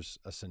that there's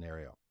a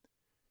scenario.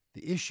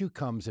 The issue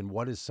comes in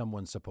what is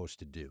someone supposed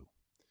to do,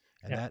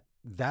 and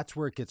that's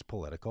where it gets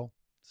political.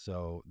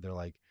 So they're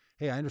like,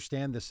 "Hey, I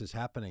understand this is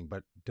happening,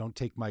 but don't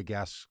take my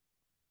gas,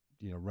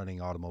 running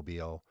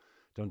automobile.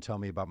 Don't tell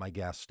me about my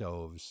gas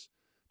stoves.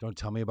 Don't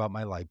tell me about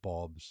my light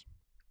bulbs,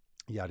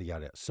 yada,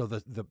 yada." So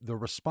the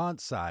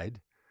response side,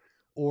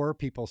 or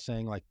people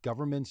saying like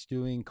government's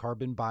doing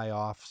carbon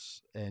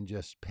buy-offs and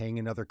just paying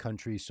another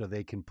country so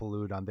they can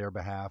pollute on their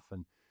behalf.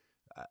 And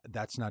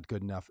that's not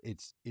good enough.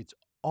 It's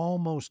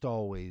almost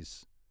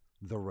always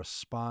the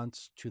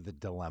response to the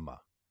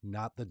dilemma,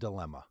 not the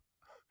dilemma.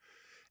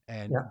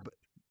 And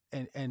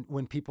and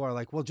when people are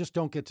like, well, just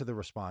don't get to the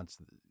response,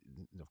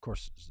 of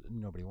course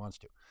nobody wants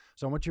to.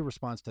 So I want your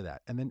response to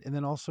that, and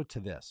then also to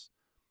this.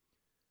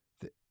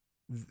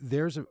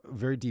 There's a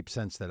very deep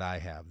sense that I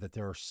have that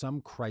there are some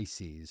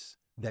crises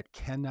that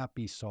cannot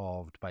be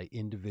solved by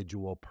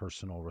individual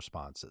personal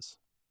responses.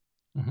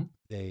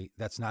 Mm-hmm.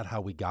 That's not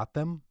how we got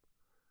them.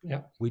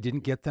 Yeah. We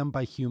didn't get them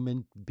by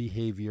human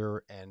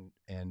behavior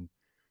and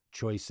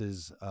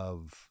choices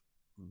of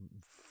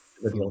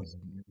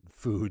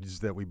foods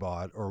that we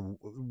bought, or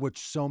which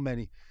so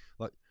many,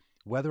 like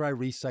whether I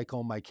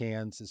recycle my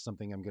cans is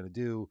something I'm going to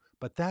do,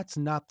 but that's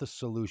not the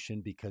solution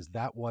because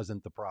that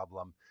wasn't the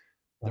problem.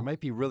 There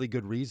might be really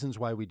good reasons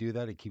why we do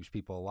that. It keeps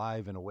people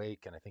alive and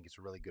awake, and I think it's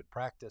a really good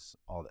practice,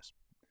 all this.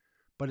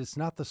 But it's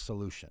not the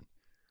solution.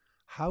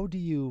 How do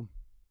you...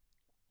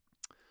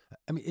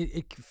 I mean,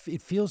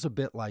 it feels a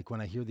bit like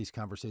when I hear these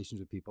conversations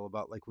with people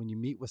about like when you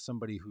meet with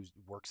somebody who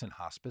works in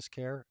hospice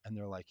care and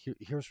they're like,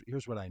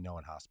 here's what I know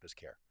in hospice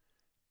care.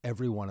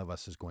 Every one of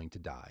us is going to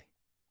die.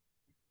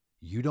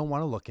 You don't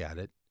want to look at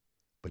it,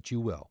 but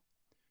you will.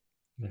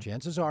 Yeah.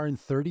 Chances are in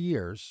 30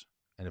 years...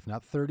 and if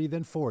not 30,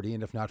 then 40,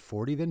 and if not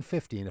 40, then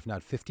 50, and if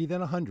not 50, then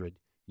 100,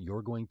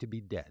 you're going to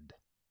be dead.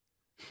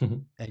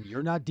 And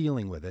you're not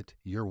dealing with it.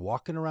 You're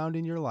walking around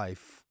in your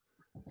life,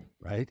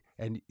 right?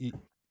 And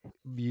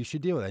you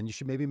should deal with it. And you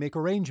should maybe make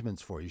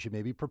arrangements for it. You should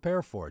maybe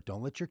prepare for it.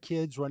 Don't let your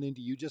kids run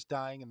into you just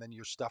dying and then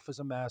your stuff is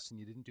a mess and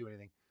you didn't do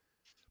anything.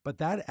 But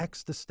that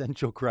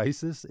existential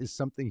crisis is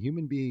something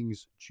human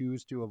beings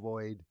choose to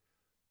avoid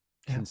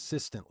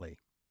consistently.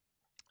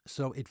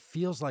 So it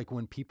feels like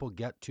when people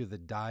get to the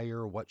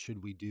dire, what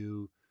should we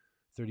do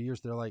 30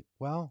 years, they're like,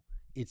 well,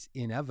 it's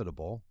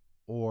inevitable,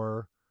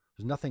 or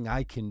there's nothing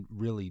I can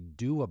really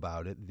do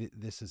about it.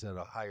 This is at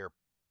a higher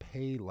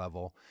pay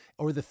level,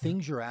 or the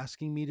things you're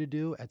asking me to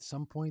do at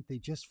some point, they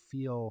just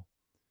feel,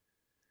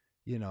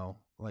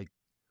 like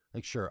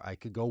sure, I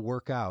could go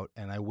work out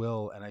and I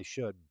will, and I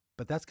should,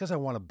 but that's because I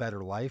want a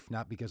better life,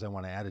 not because I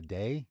want to add a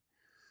day.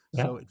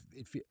 Yeah. So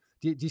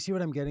do you see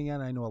what I'm getting at?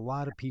 I know a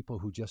lot of people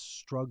who just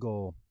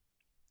struggle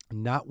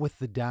not with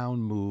the down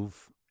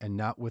move and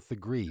not with the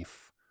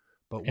grief,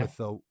 but with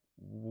the,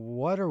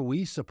 what are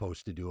we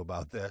supposed to do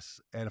about this?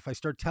 And if I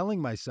start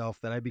telling myself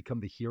that I become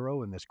the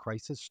hero in this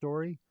crisis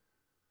story,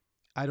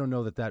 I don't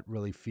know that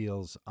really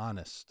feels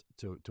honest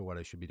to what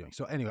I should be doing.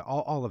 So anyway,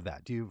 all of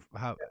that. You've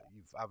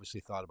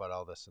obviously thought about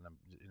all this, and I'm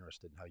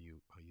interested in how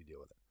you deal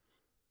with it.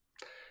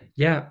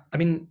 Yeah, I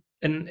mean,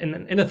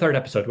 in the third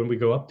episode, when we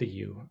go up to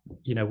you,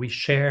 we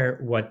share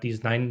what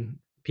these 9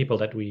 people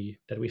that we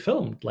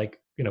filmed, like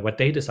what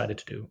they decided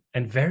to do.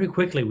 And very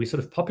quickly we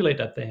sort of populate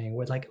that thing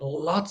with like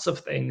lots of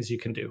things you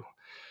can do,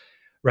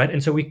 right?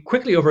 And so we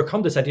quickly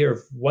overcome this idea of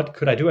what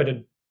could I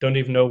do? Don't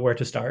even know where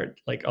to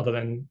start, like other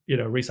than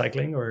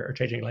recycling or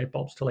changing light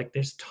bulbs, to like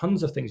there's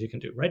tons of things you can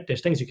do, right?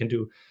 There's things you can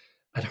do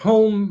at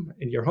home,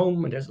 in your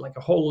home, and there's like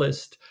a whole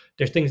list.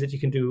 There's things that you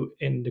can do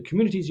in the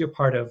communities you're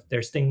part of.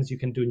 There's things you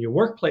can do in your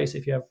workplace.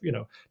 If you have,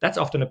 that's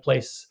often a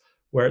place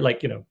where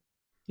like,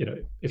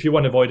 if you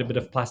want to avoid a bit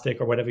of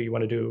plastic or whatever you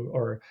want to do,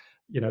 or,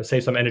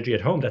 save some energy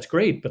at home, that's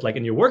great. But like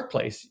in your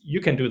workplace,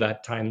 you can do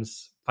that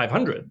times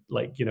 500,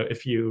 like,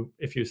 if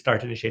you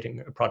start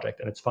initiating a project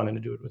and it's fun and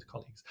to do it with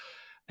colleagues.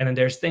 And then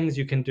there's things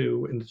you can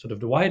do in sort of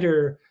the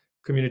wider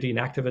community and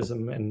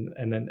activism,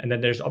 and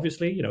then there's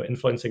obviously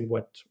influencing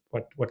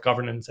what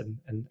governance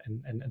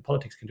and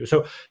politics can do.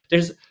 So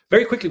there's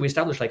very quickly we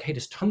establish like, hey,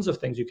 there's tons of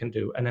things you can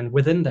do, and then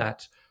within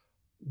that,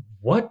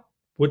 what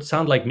would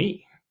sound like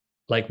me,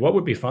 like what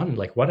would be fun,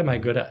 like what am I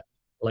good at,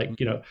 like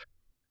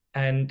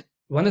and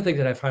one of the things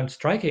that I found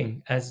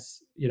striking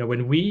as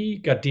when we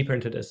got deeper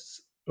into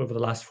this over the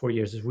last 4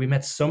 years is we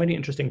met so many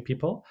interesting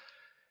people,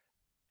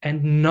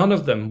 and none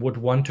of them would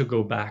want to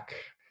go back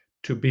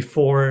to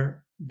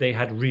before they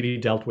had really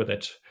dealt with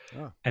it.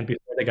 And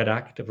before they got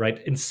active,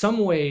 right? In some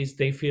ways,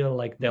 they feel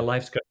like their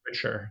lives got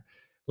richer,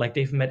 like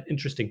they've met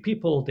interesting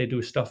people, they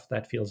do stuff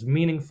that feels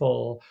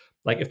meaningful.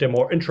 Like if they're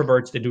more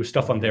introverts, they do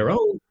stuff on their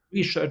own,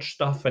 research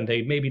stuff, and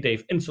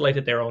they've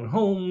insulated their own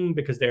home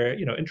because they're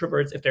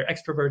introverts. If they're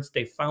extroverts,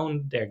 they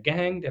found their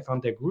gang, they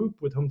found their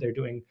group with whom they're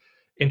doing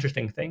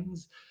interesting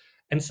things.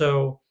 And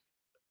so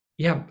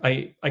yeah,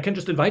 I can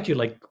just invite you,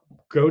 like,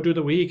 go do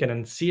the week and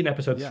then see in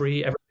episode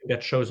 3 everything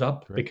that shows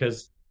up. Great.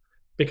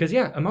 because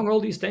yeah, among all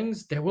these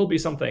things, there will be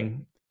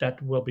something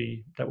that will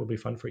be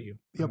fun for you.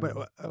 Yeah,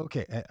 but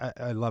okay,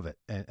 I love it.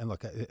 And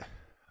look,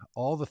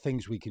 all the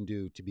things we can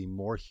do to be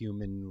more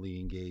humanly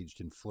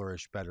engaged and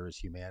flourish better as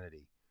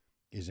humanity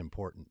is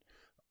important.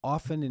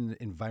 Often in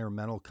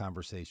environmental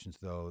conversations,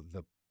 though,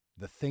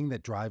 the thing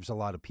that drives a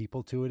lot of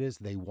people to it is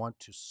they want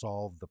to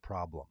solve the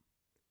problem.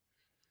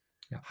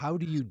 Yeah. How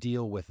do you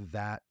deal with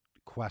that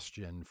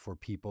question for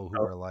people who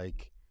are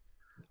like,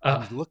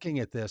 I'm looking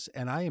at this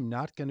and I am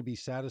not going to be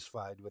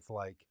satisfied with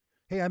like,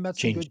 hey, I met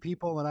some good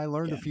people and I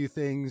learned a few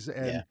things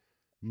and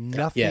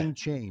nothing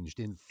changed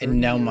in 30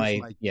 and now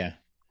years.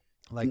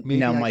 Like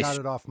maybe I got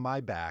it off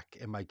my back,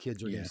 and my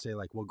kids are going to say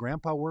like, well,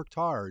 Grandpa worked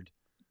hard,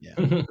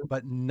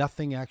 but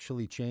nothing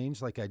actually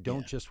changed. Like I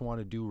don't just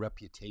want to do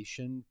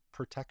reputation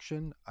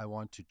protection. I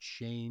want to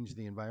change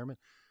the environment.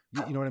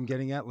 You know what I'm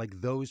getting at? Like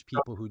those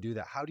people who do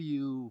that, how do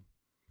you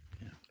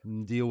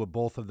deal with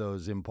both of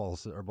those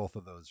impulses or both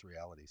of those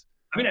realities?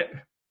 I mean,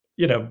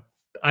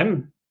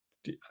 I'm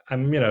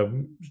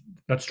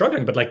not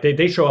struggling, but like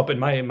they show up in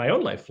my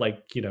own life.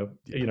 Like,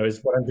 is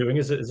what I'm doing,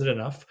 is it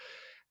enough?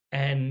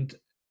 And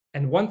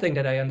one thing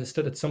that I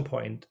understood at some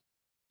point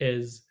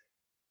is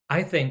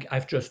I think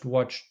I've just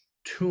watched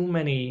too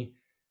many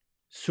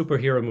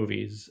superhero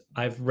movies.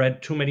 I've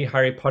read too many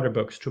Harry Potter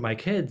books to my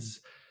kids.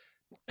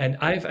 And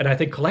I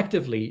think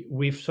collectively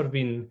we've sort of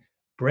been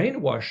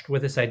brainwashed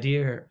with this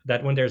idea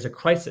that when there's a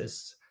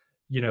crisis,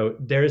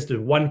 there is the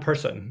one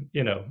person,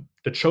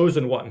 the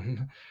chosen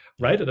one,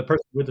 right? Or the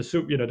person with the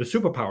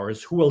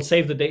superpowers who will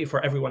save the day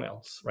for everyone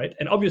else, right?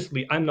 And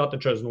obviously I'm not the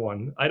chosen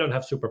one. I don't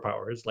have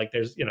superpowers. Like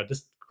there's,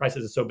 this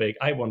crisis is so big,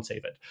 I won't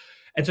save it.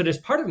 And so there's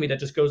part of me that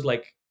just goes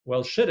like,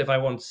 well, shit, if I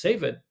won't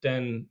save it,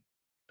 then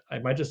I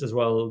might just as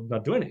well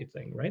not do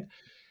anything, right?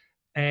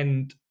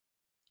 And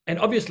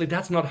obviously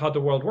that's not how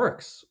the world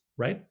works,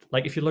 right?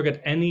 Like if you look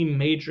at any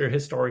major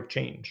historic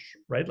change,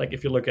 right? Like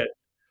if you look at,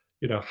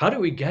 how do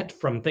we get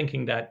from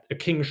thinking that a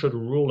king should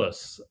rule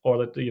us, or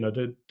that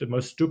the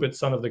most stupid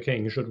son of the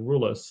king should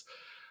rule us,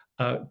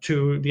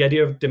 to the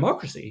idea of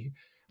democracy?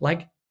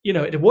 Like,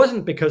 it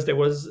wasn't because there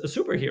was a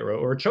superhero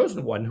or a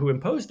chosen one who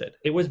imposed it.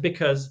 It was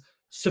because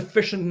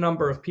sufficient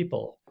number of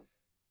people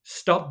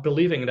stopped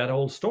believing that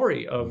old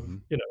story of,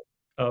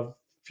 of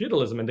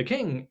feudalism and the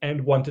king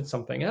and wanted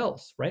something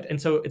else, right? And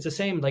so it's the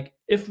same, like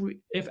if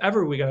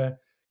ever we're gonna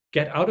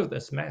get out of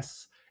this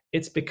mess,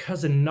 it's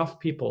because enough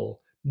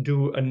people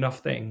do enough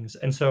things.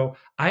 And so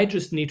I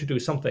just need to do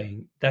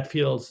something that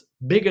feels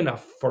big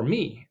enough for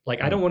me.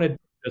 Like I don't want to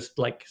just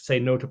like say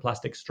no to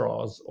plastic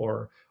straws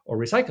or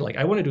recycle. Like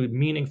I want to do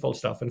meaningful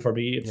stuff, and for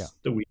me it's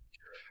the week,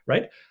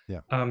 right?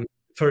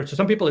 For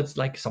some people it's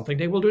like something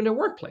they will do in their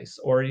workplace,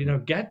 or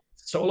get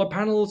solar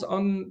panels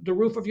on the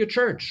roof of your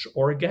church,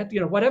 or get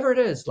whatever it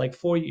is. Like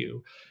for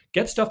you,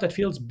 get stuff that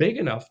feels big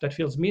enough, that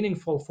feels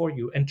meaningful for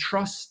you, and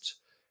trust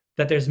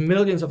that there's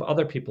millions of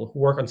other people who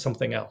work on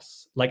something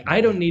else. Like I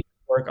don't need to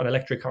work on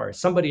electric cars,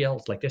 somebody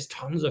else, like there's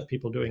tons of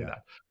people doing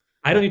that.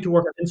 I don't need to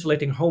work on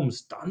insulating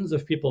homes, tons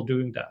of people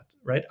doing that,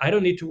 right? I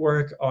don't need to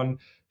work on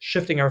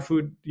shifting our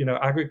food,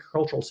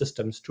 agricultural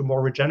systems to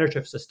more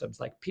regenerative systems.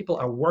 Like people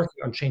are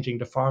working on changing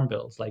the farm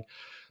bills. Like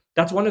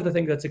that's one of the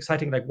things that's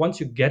exciting. Like once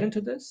you get into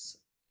this,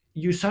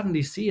 you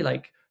suddenly see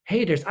like,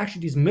 hey, there's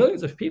actually these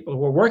millions of people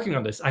who are working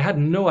on this. I had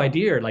no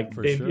idea. Like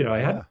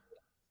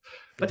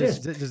But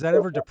Does that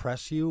ever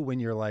depress you when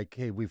you're like,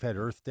 hey, we've had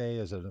Earth Day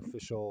as an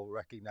official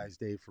recognized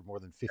day for more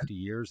than 50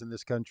 years in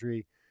this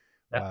country.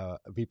 yeah,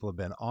 People have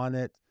been on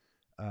it.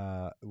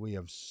 We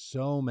have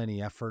so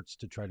many efforts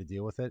to try to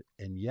deal with it.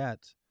 And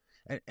yet,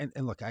 and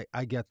look,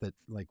 I get that,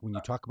 like, when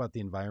you talk about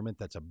the environment,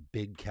 that's a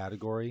big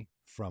category,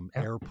 from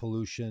yeah, air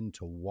pollution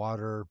to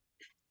water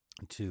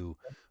to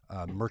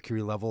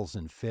mercury levels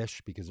in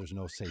fish, because there's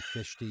no safe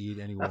fish to eat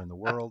anywhere in the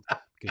world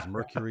because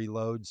mercury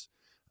loads.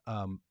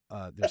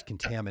 There's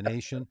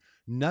contamination.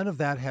 None of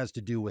that has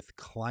to do with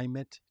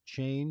climate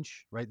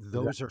change, right?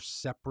 Those are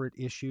separate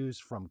issues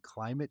from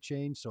climate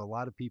change. So a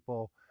lot of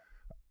people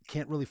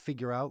can't really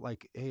figure out,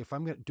 like, hey, if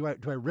I'm gonna do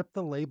I rip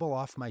the label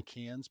off my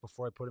cans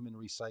before I put them in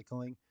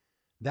recycling?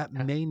 That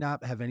yeah, may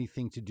not have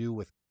anything to do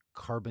with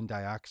carbon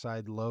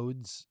dioxide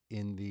loads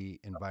in the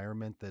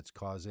environment that's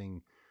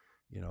causing,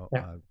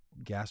 yeah.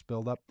 gas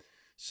buildup.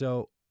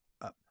 So,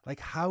 like,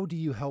 how do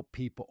you help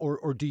people,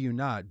 or do you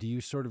not? Do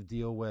you sort of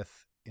deal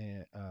with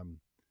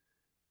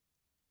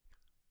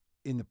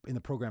in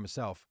the program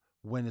itself,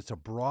 when it's a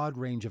broad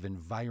range of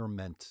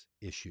environmental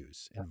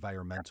issues,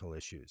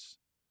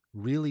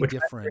 really Which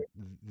different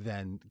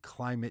than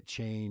climate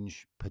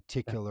change,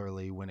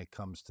 particularly when it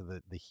comes to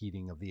the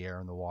heating of the air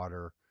and the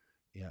water,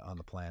 on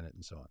the planet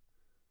and so on?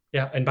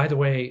 Yeah, and by the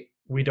way,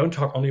 we don't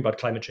talk only about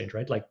climate change,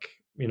 right? Like,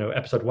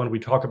 episode 1, we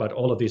talk about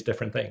all of these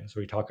different things.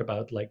 We talk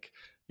about, like,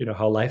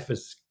 how life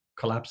is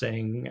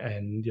collapsing,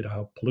 and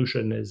how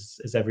pollution is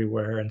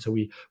everywhere. And so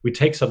we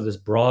take sort of this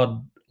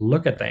broad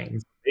look at Right.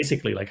 things,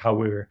 basically like how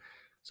we're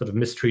sort of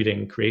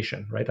mistreating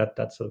creation, right?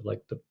 That's sort of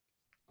like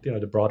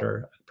the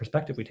broader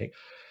perspective we take.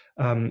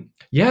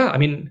 Yeah, I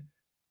mean,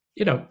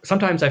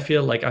 sometimes I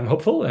feel like I'm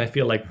hopeful and I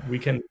feel like we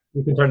can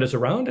turn this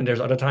around. And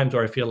there's other times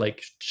where I feel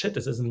like, shit,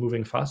 this isn't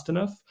moving fast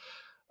enough.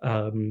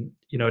 Then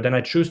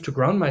I choose to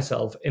ground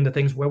myself in the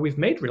things where we've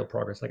made real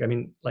progress. Like, I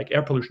mean, like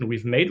air pollution,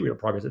 we've made real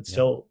progress. It's Yeah.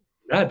 still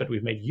bad, but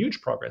we've made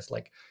huge progress.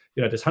 Like,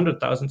 there's hundreds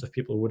of thousands of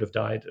people who would have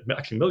died,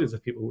 actually millions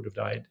of people who would have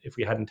died if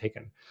we hadn't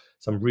taken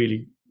some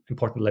really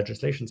important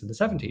legislations in the Mhm.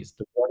 70s.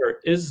 The water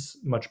is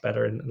much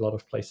better in a lot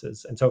of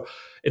places. And so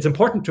it's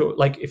important to,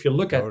 like, if you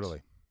look at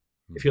Totally.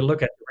 if you Mhm.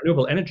 look at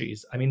renewable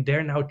energies, I mean,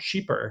 they're now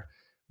cheaper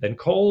than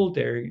coal.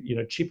 They're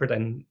cheaper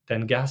than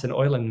gas and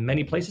oil in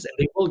many Mhm. places, and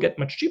they will get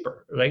much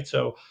cheaper, right?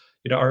 So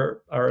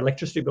our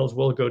electricity bills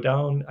will go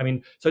down. I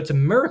mean, so it's a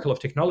miracle of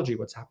technology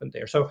what's happened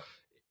there. So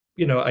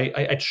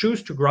I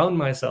choose to ground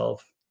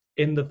myself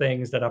in the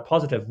things that are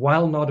positive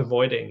while not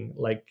avoiding,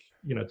 like,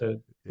 Yeah.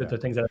 the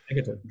things that are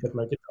negative. But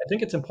like, I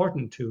think it's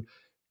important to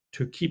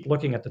keep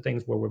looking at the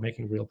things where we're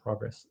making real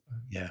progress.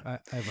 Yeah.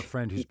 I have a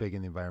friend who's big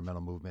in the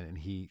environmental movement, and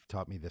he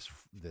taught me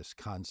this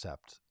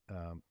concept.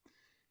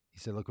 He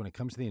said, "Look, when it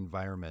comes to the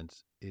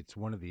environment, it's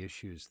one of the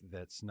issues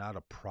that's not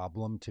a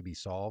problem to be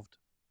solved."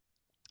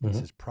 He Mhm.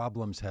 says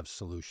problems have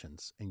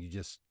solutions, and you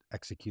just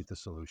execute the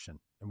solution.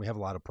 And we have a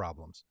lot of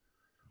problems.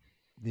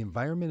 The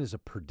environment is a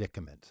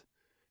predicament,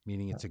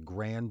 meaning it's a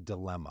grand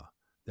dilemma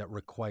that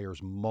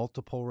requires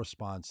multiple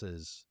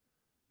responses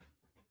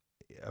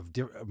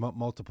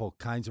multiple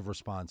kinds of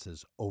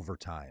responses over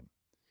time.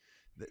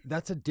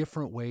 That's a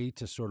different way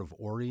to sort of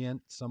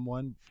orient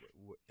someone.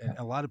 And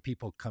a lot of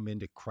people come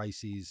into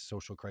crises,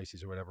 social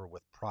crises or whatever,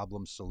 with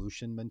problem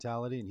solution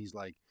mentality. And he's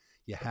like,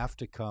 you have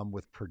to come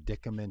with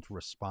predicament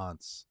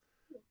response.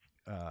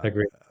 I Uh,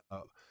 agree.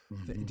 uh,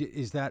 Mhm.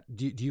 is that,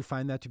 do you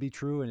find that to be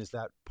true? And is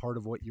that part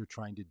of what you're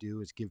trying to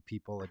do, is give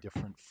people a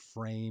different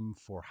frame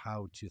for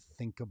how to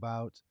think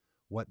about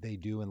what they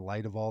do in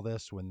light of all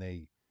this when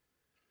they,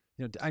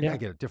 I Yeah.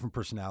 get it. Different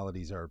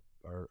personalities are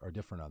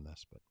different on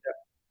this, but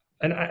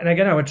And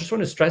again, I would just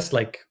want to stress,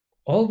 like,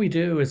 all we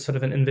do is sort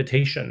of an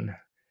invitation.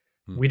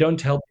 hmm. We don't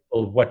tell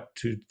people what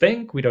to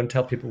think. We don't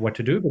tell people what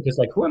to do, because,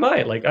 like, who am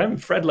I? Like, I'm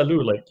Fred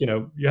Laloux. Like,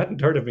 you hadn't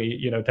heard of me,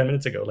 10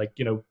 minutes ago. Like,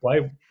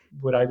 why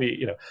would I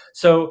be,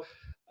 So,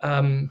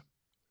 um,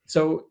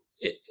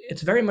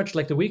 it's very much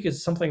like the week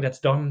is something that's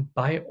done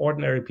by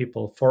ordinary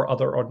people for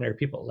other ordinary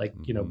people. Like,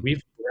 Hmm.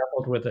 we've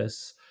grappled with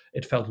this.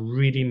 It felt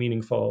really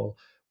meaningful.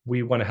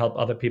 We want to help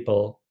other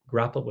people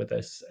grapple with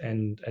this.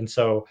 And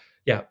so,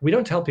 yeah, we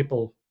don't tell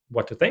people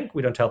what to think.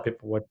 We don't tell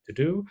people what to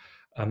do.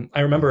 I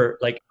remember,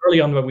 like,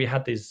 early on when we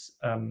had these,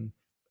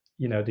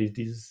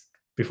 these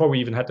before we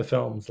even had the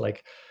films,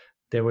 like,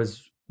 there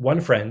was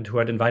one friend who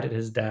had invited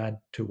his dad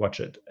to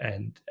watch it,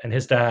 and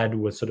his dad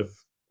was sort of,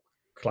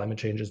 climate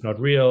change is not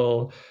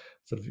real,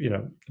 sort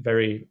of,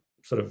 very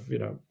sort of,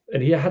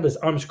 and he had his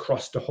arms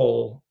crossed the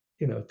whole,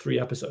 3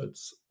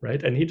 episodes,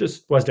 right? And he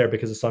just was there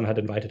because his son had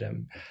invited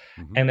him.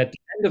 Hmm. And at the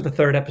end of the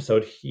third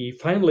episode, he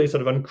finally sort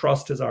of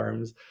uncrossed his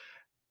arms,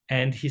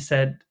 and he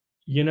said,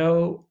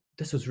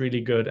 this was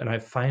really good, and I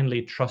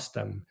finally trust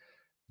them.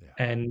 Yeah.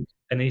 And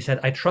he said,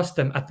 I trust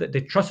them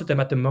they trusted them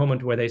at the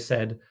moment where they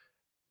said,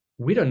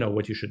 we don't know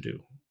what you should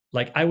do.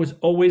 Like, I was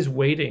always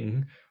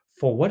waiting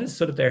for what is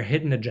sort of their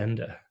hidden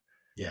agenda.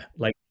 Yeah.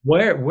 Like,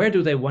 where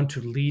do they want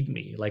to lead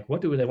me? Like, what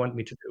do they want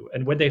me to do?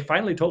 And when they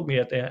finally told me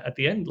at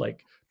the end,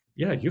 like,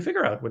 yeah, you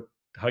figure out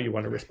how you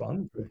want to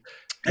respond.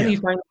 And Yeah. he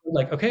finally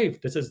like, okay,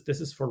 this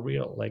is for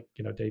real. Like,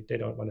 they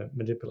don't want to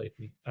manipulate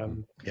me.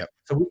 Yep.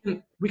 So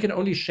we can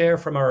only share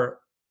from our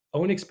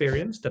own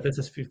experience that this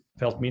has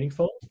felt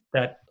meaningful.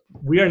 That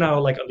we are now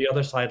like on the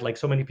other side, like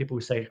so many people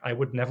who say, I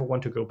would never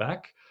want to go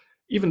back,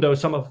 even though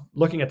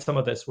looking at some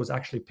of this was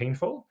actually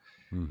painful.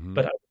 Mm-hmm.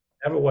 But I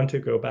never want to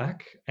go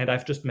back. And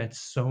I've just met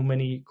so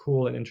many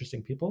cool and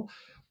interesting people.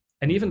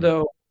 And even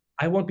though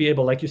I won't be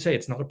able, like you say,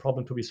 it's not a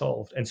problem to be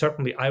solved. And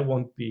certainly I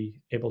won't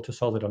be able to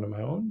solve it on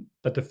my own.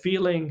 But the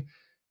feeling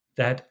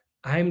that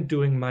I'm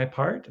doing my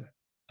part,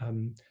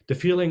 the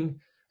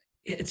feeling,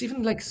 it's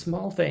even like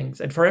small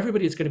things. And for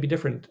everybody, it's going to be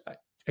different.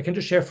 I can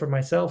just share for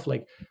myself,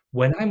 like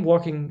when I'm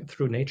walking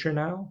through nature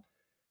now,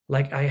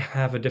 like I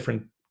have a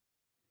different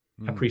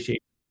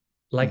appreciation.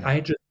 Like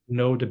I just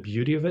know the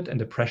beauty of it and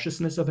the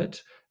preciousness of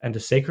it and the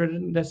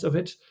sacredness of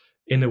it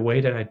in a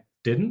way that I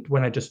didn't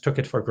when I just took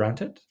it for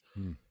granted.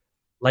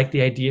 Like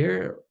the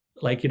idea,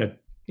 like,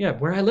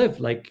 where I live,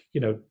 like,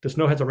 the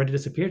snow has already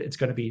disappeared. It's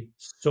going to be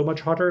so much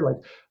hotter. Like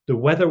the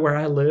weather where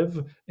I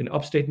live in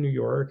upstate New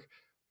York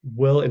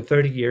will, in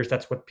 30 years,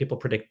 that's what people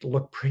predict,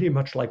 look pretty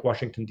much like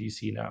Washington,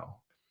 D.C. now.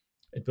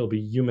 It will be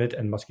humid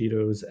and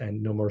mosquitoes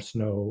and no more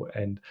snow.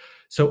 And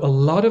so a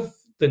lot of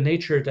the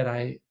nature that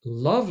I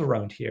love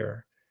around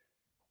here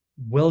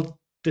will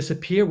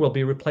disappear, will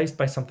be replaced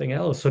by something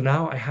else. So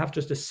now I have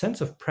just a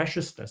sense of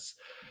preciousness.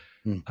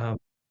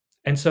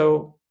 And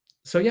so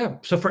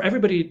for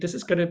everybody, this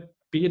is going to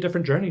be a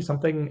different journey,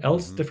 something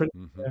else different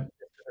to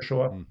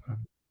show up.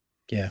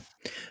 Yeah.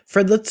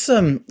 Fred, let's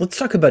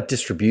talk about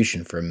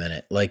distribution for a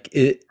minute. Like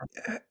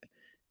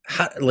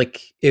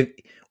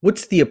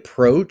what's the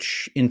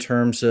approach in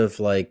terms of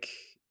like,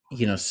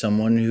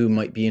 someone who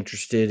might be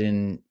interested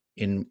in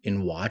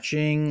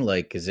watching?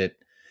 Like, is it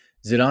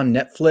on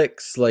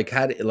Netflix? Like,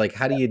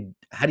 how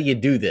do you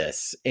do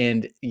this?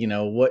 And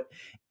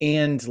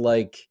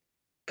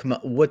come on,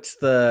 what's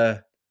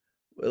the,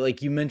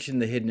 like, you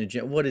mentioned the hidden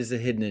agenda. What is the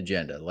hidden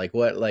agenda? Like,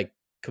 what, like,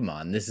 come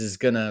on, this is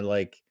gonna,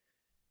 like,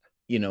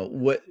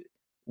 what,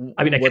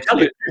 I mean, I can what's tell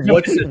the, you,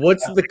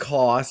 what's the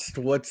cost?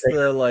 What's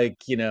the,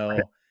 like,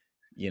 Okay.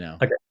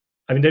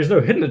 I mean, there's no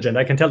hidden agenda.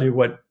 I can tell you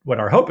what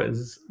our hope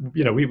is.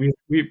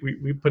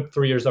 We put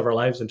 3 years of our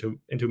lives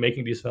into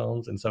making these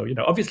films, and so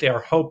obviously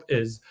our hope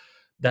is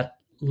that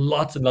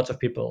lots and lots of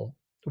people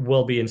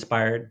will be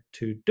inspired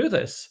to do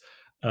this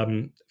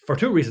for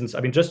two reasons.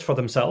 I mean, just for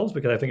themselves,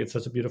 because I think it's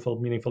such a beautiful,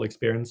 meaningful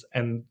experience,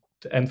 and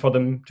for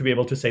them to be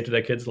able to say to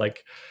their kids,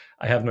 like,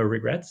 I have no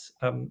regrets.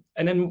 And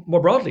then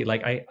more broadly,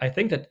 like I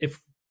think that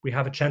if we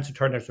have a chance to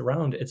turn this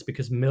around, it's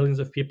because millions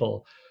of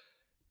people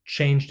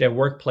change their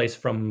workplace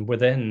from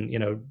within,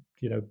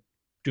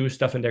 do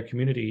stuff in their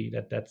community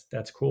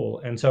that's cool.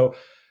 And so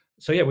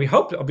yeah, we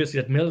hope obviously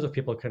that millions of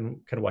people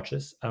can watch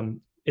this.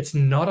 It's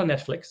not on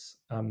Netflix.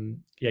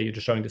 You're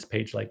just showing this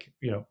page, like,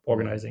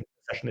 organizing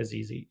a session is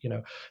easy,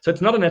 so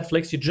it's not on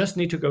Netflix. You just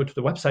need to go to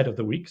the website of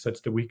The Week. So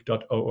it's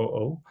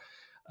theweek.oo.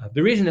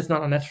 The reason it's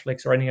not on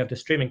Netflix or any of the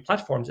streaming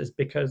platforms is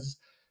because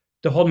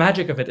the whole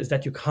magic of it is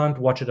that you can't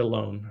watch it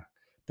alone,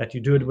 that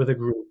you do it with a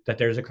group, that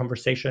there's a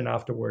conversation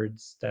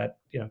afterwards, that,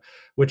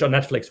 which on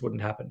Netflix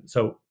wouldn't happen.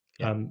 So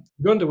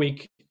go on The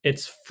Week.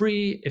 It's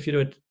free if you do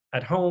it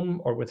at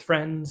home or with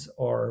friends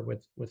or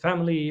with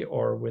family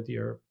or with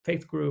your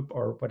faith group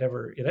or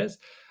whatever it is.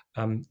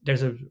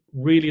 There's a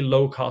really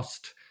low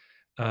cost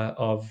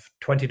of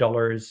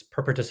 $20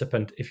 per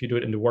participant if you do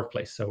it in the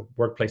workplace. So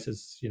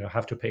workplaces,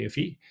 have to pay a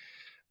fee.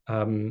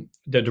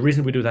 The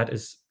reason we do that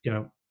is,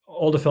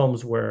 all the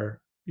films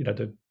were,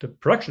 the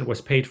production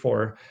was paid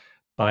for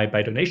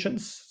by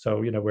donations. So,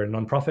 we're a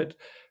nonprofit.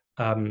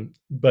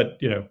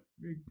 But,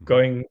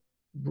 going,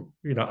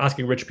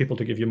 asking rich people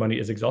to give you money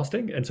is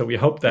exhausting. And so we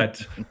hope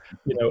that,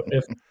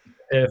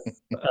 if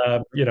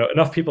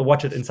enough people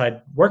watch it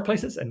inside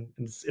workplaces, and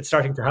it's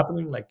starting to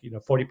happen, like,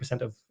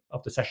 40%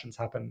 of the sessions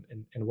happen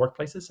in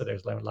workplaces. So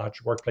there's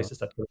large workplaces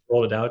that will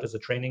roll it out as a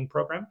training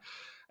program.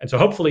 And so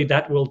hopefully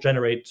that will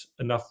generate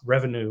enough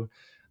revenue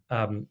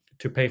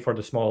to pay for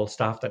the small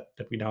staff that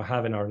we now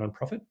have in our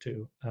nonprofit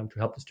to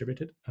help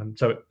distribute it.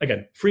 So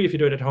again, free if you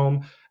do it at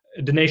home.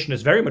 Donation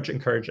is very much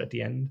encouraged at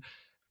the end,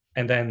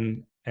 and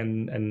then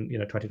and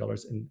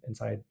 $20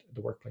 inside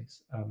the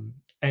workplace.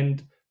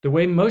 And the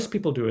way most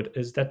people do it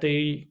is that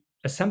they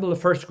assemble a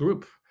first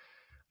group,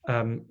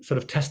 sort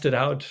of test it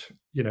out.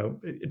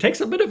 It takes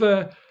a bit of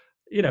a,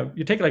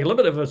 you take like a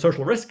little bit of a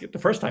social risk the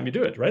first time you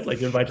do it, right? Like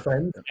you invite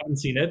friends, haven't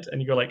seen it,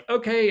 and you go like,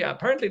 okay,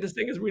 apparently this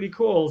thing is really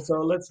cool, so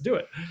let's do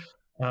it.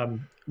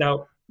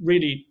 Now,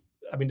 really,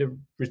 I mean, the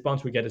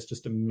response we get is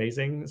just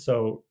amazing.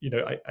 So,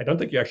 I don't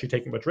think you're actually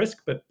taking much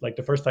risk, but like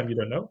the first time you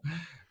don't know.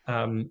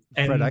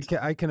 Fred,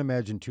 I can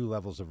imagine two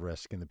levels of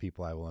risk in the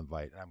people I will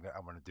invite. I'm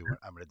going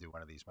to do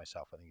one of these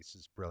myself. I think this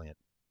is brilliant.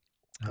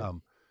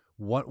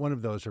 One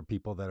of those are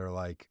people that are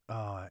like,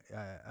 oh,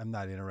 I'm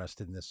not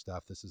interested in this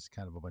stuff. This is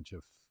kind of a bunch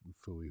of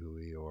phooey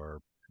hooey,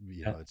 or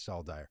it's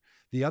all dire.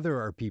 The other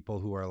are people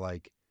who are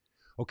like,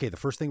 okay, the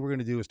first thing we're going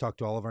to do is talk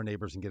to all of our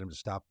neighbors and get them to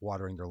stop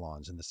watering their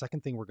lawns. And the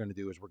second thing we're going to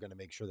do is we're going to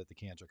make sure that the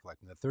cans are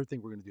collected. And the third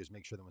thing we're going to do is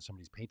make sure that when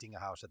somebody's painting a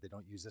house that they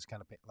don't use this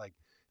kind of paint. Like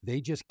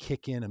they just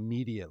kick in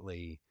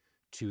immediately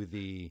to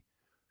the,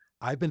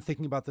 I've been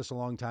thinking about this a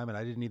long time and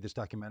I didn't need this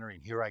documentary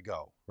and here I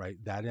go, right?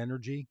 That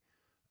energy.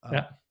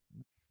 Yeah.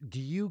 Do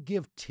you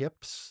give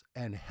tips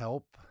and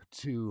help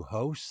to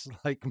hosts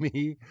like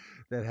me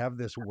that have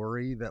this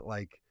worry that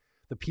like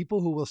the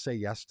people who will say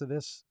yes to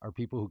this are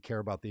people who care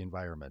about the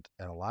environment?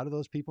 And a lot of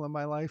those people in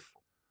my life,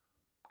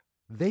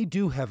 they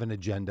do have an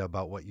agenda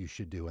about what you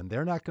should do. And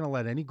they're not going to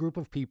let any group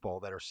of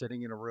people that are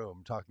sitting in a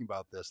room talking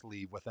about this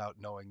leave without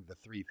knowing the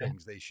 3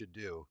 things they should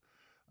do.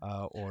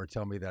 Or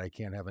tell me that I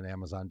can't have an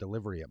Amazon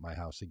delivery at my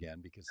house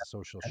again because the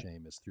social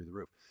shame is through the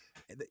roof.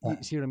 You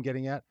see what I'm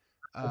getting at?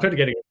 I'm totally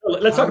getting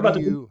it. Let's talk about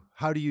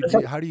how do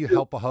you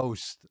help a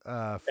host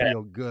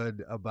feel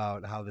good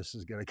about how this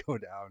is going to go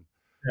down?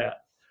 Yeah.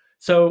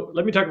 So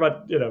let me talk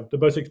about the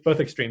both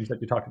extremes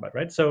that you talked about,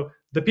 right? So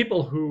the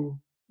people who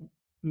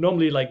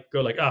normally like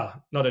go like,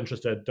 not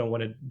interested, don't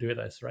want to do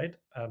this, right?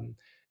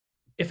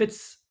 If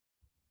it's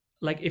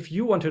like if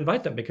you want to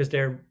invite them because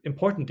they're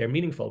important, they're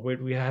meaningful.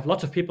 We have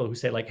lots of people who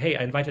say like, hey,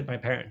 I invited my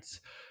parents.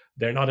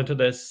 They're not into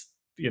this,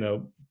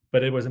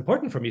 but it was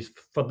important for me,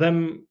 for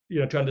them,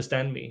 to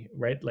understand me,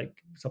 right? Like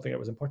something that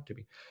was important to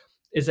me.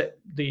 Is that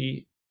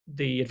the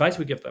advice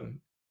we give them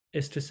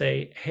is to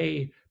say,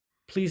 hey,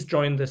 please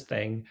join this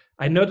thing.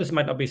 I know this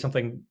might not be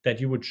something that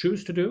you would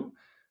choose to do,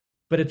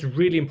 but it's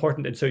really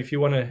important. And so if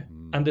you want to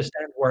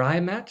understand where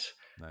I'm at,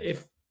 Nice.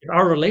 if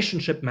our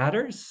relationship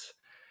matters,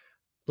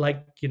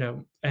 like,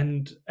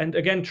 and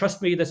again,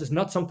 trust me, this is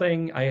not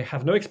something, I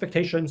have no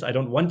expectations. I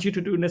don't want you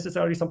to do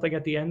necessarily something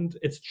at the end.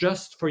 It's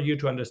just for you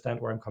to understand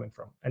where I'm coming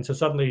from. And so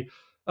suddenly,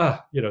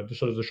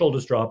 sort of the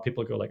shoulders drop,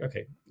 people go like,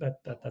 okay,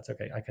 that's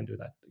okay. I can do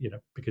that,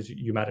 because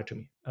you matter to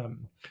me.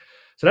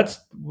 So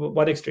that's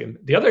one extreme.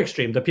 The other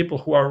extreme, the people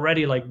who are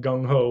already like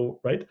gung ho,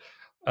 right?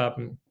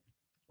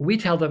 We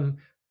tell them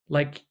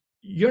like,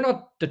 you're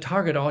not the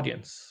target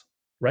audience,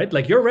 right?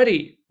 Like you're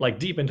already like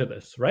deep into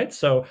this, right?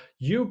 So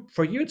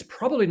for you, it's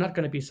probably not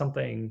going to be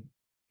something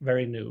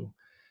very new,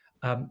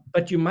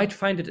 but you might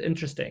find it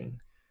interesting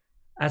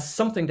as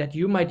something that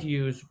you might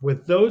use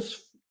with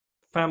those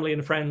family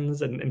and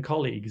friends and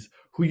colleagues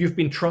who you've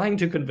been trying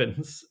to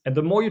convince. And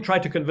the more you try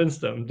to convince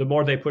them, the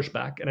more they push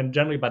back. And then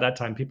generally by that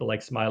time, people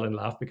like smile and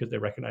laugh because they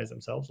recognize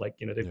themselves. Like,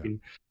 they've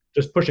been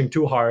just pushing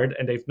too hard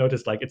and they've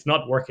noticed like it's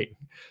not working.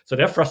 So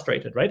they're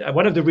frustrated, right? And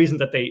one of the reasons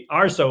that they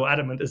are so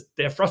adamant is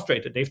they're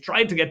frustrated. They've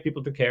tried to get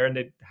people to care and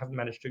they haven't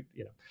managed to,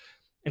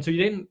 And so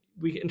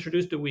we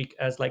introduced the week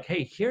as like,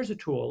 hey, here's a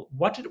tool,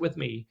 watch it with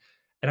me.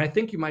 And I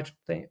think you might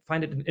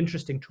find it an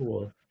interesting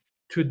tool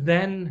to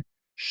then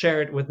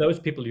share it with those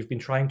people you've been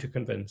trying to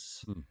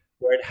convince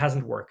where it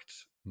hasn't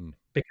worked.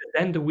 Because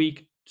then the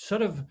week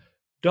sort of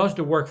does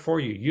the work for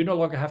you. You no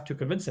longer have to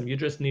convince them. You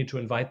just need to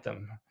invite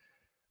them.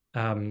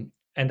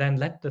 And then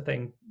let the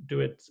thing do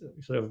it,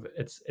 sort of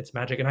its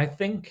magic. And I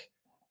think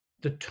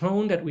the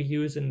tone that we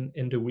use in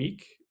the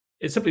week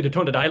is simply the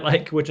tone that I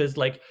like, which is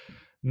like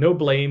no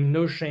blame,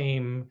 no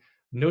shame,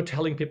 no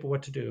telling people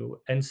what to do.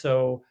 And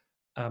so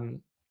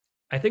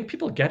I think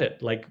people get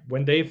it. Like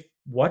when they've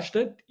watched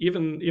it,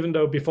 even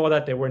though before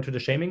that they were into the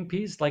shaming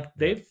piece, like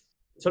they've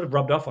sort of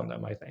rubbed off on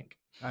them, I think.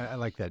 I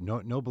like that.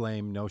 No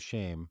blame, no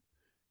shame.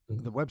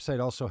 The website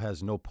also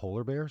has no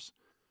polar bears.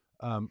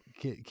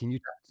 Can you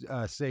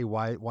say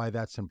why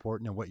that's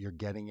important and what you're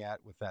getting at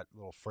with that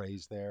little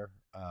phrase there?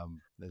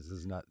 This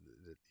is not,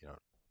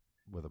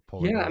 with a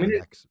polar bear,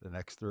 an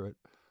X through it.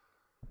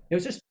 It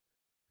was just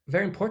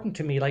very important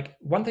to me. Like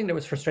one thing that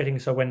was frustrating.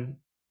 So when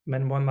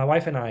my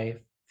wife and I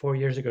 4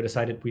 years ago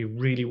decided we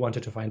really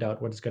wanted to find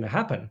out what is going to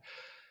happen,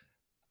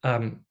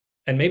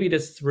 and maybe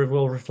this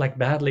will reflect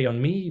badly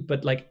on me,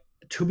 but like,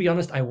 to be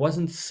honest, I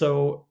wasn't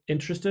so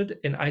interested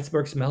in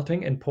icebergs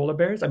melting and polar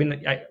bears. I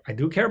mean, I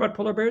do care about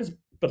polar bears,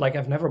 but like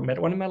I've never met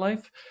one in my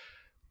life.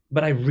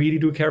 But I really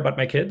do care about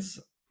my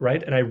kids,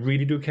 right? And I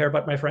really do care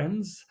about my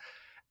friends.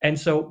 And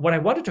so what I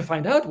wanted to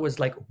find out was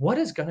like, what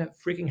is going to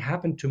freaking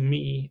happen to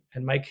me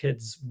and my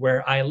kids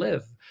where I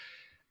live?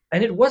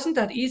 And it wasn't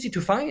that easy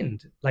to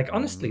find. Like,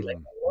 honestly, like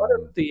a lot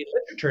of the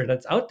literature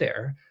that's out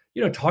there,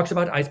 talks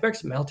about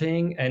icebergs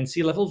melting and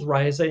sea levels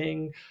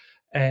rising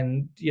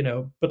and,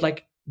 but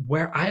like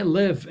where I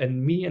live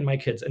and me and my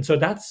kids. And so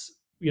that's,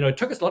 it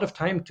took us a lot of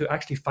time to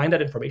actually find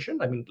that information.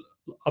 I mean,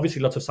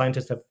 obviously lots of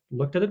scientists have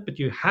looked at it, but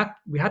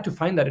we had to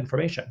find that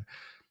information.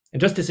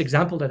 And just this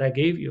example that I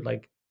gave you,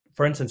 like,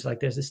 for instance, like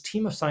there's this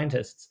team of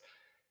scientists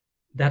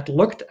that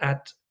looked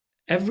at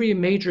every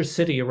major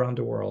city around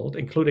the world,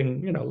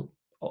 including,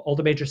 all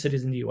the major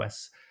cities in the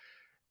US.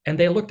 And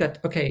they looked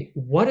at, okay,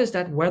 what is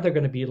that weather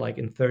going to be like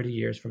in 30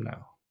 years from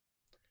now?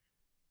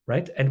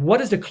 Right? And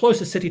what is the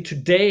closest city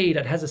today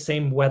that has the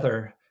same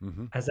weather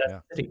as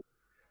that city?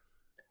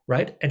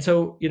 Right? And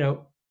so,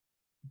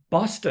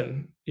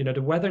 Boston,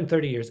 the weather in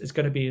 30 years is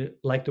going to be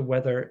like the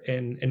weather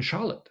in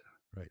Charlotte.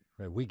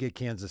 Right. We get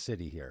Kansas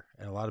City here.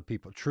 And a lot of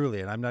people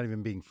truly, and I'm not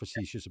even being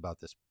facetious about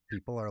this,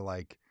 people are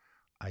like,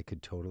 I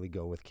could totally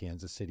go with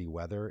Kansas City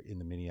weather in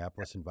the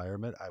Minneapolis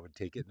environment. I would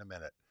take it in a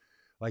minute.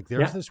 Like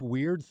there's Yeah, this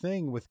weird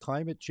thing with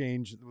climate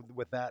change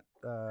with that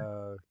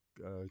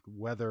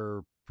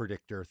weather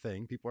predictor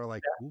thing. People are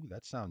like, "Ooh,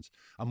 that sounds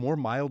a more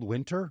mild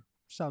winter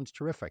sounds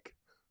terrific."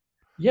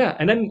 yeah,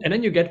 and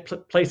then you get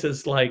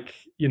places like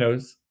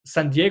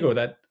San Diego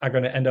that are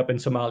going to end up in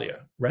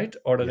Somalia, right?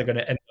 Or that they're Yep.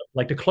 going to end up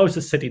like the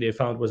closest city they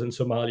found was in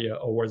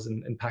Somalia or was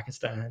in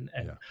Pakistan,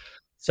 and Yeah.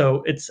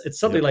 so it's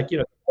suddenly Yep.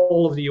 like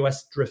all of the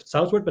U.S. drifts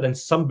southward, but then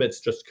some bits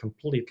just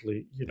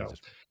completely They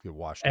just get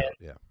washed And out.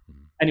 Yeah.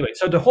 Mhm. anyway,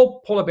 so the whole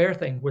polar bear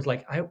thing was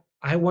like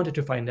I wanted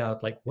to find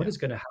out like what Yeah. is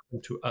going to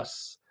happen to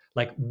us,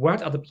 like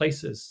what are the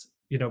places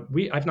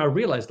I've now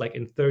realized like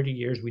in 30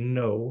 years we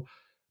know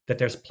that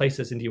there's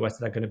places in the US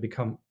that are going to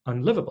become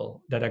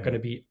unlivable, that are going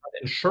Right. to be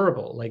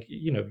uninsurable. Like,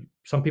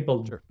 some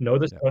people Sure. know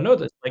this Yeah. or know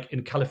this. Like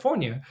in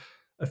California,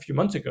 a few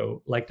months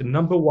ago, like the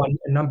number one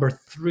and number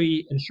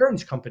three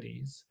insurance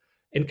companies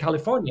in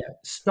California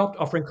stopped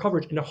offering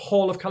coverage in the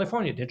whole of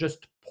California. They're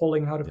just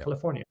pulling out of Yeah.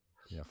 California.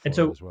 Yeah. And Florida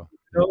so, as well.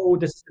 Yeah.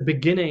 this is the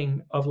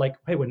beginning of like,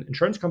 hey, when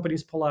insurance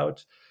companies pull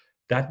out,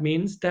 that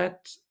means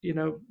that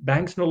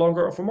banks no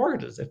longer offer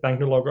mortgages. If bank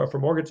no longer offer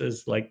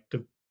mortgages, like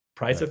the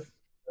price Right. of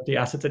the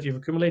assets that you've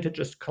accumulated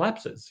just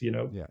collapses.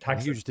 Yeah. And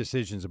Taxes. huge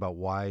decisions about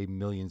why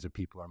millions of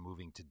people are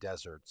moving to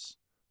deserts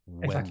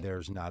when Exactly.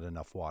 there's not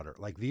enough water.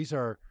 Like this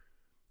Yeah.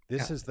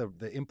 is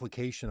the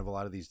implication of a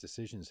lot of these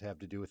decisions have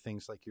to do with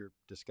things like you're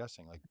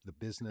discussing, like the And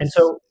business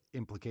so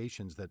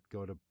implications that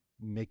go to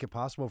make it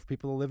possible for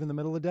people to live in the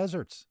middle of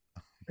deserts.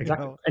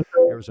 exactly. And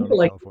so Arizona, people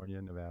like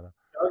California, Nevada.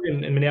 Doug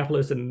in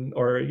Minneapolis and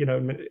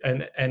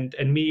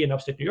me in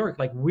upstate New York,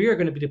 like we're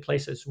going to be the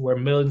places where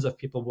millions of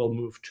people will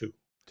move to.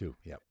 Too.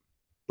 Yep.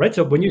 Right.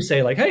 So when you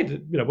say like,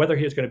 hey, weather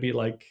here is going to be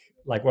like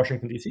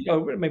Washington D.C.,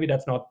 maybe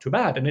that's not too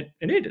bad, and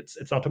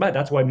it's not too bad.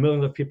 That's why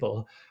millions of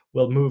people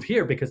will move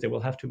here because they will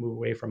have to move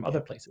away from other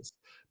Yeah. places.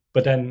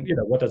 But Yeah. then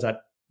what does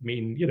that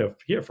mean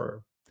here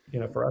for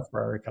for us,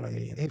 for our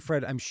economy? Hey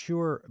Fred, I'm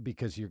sure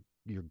because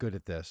you're good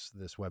at this.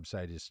 This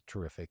website is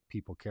terrific.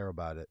 People care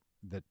about it.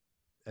 That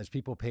as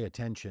people pay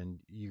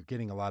attention, you're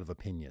getting a lot of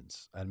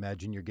opinions. I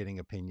imagine you're getting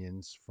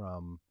opinions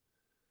from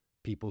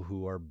people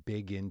who are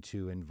big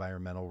into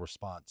environmental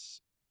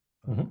response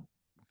uh, Mhm.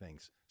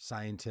 things,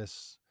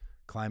 scientists,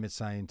 climate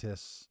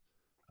scientists,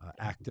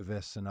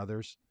 activists, and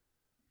others.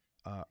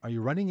 Are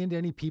you running into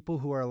any people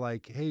who are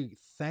like, "Hey,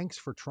 thanks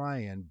for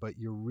trying, but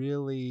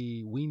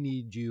we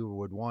need you, or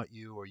would want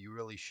you, or you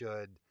really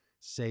should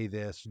say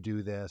this,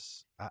 do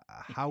this"?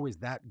 How is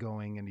that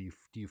going? And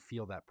do you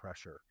feel that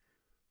pressure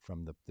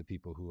from the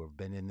people who have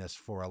been in this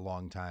for a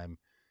long time?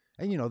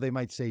 And they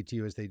might say to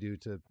you, as they do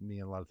to me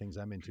and a lot of things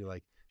I'm into,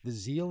 like the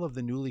zeal of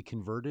the newly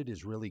converted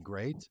is really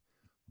great,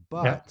 Yeah.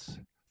 but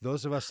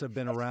those of us that have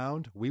been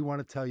around, we want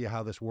to tell you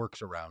how this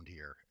works around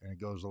here, and it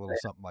goes a little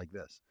something like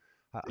this.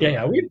 Yeah.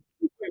 How do you?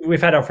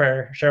 We've had our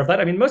fair share of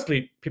that. I mean,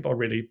 mostly people are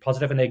really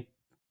positive and they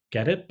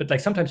get it, but like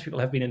sometimes people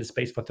have been in the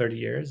space for 30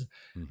 years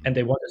Mhm. and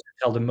they want us to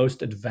tell the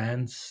most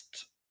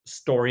advanced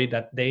story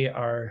that they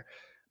are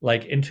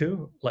like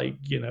into. Like,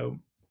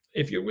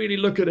 if you really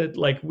look at it,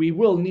 like we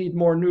will need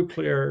more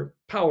nuclear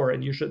power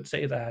and you should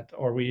say that.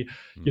 Or we're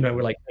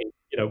Mhm. like, hey,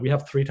 we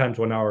have 3 times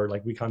 1 hour,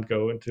 like we can't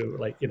go into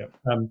like,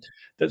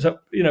 there's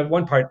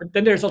one part, but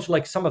then there's also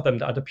like some of them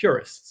that are the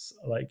purists.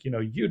 Like,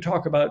 you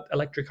talk about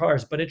electric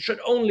cars, but it should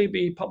only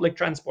be public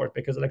transport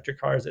because electric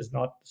cars is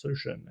not the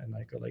solution. And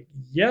I go like,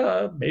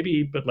 yeah,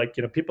 maybe, but like,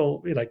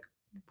 people like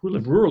who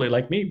live rurally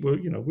like me,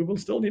 we will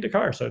still need a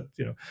car. So,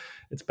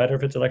 it's better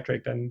if it's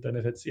electric than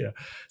if it's,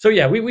 So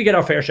yeah, we get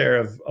our fair share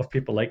of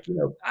people like,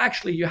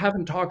 actually you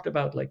haven't talked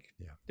about like,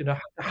 Yeah.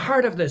 the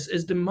heart of this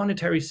is the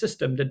monetary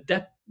system, the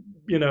debt,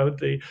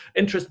 the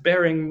interest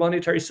bearing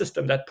monetary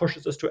system that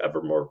pushes us to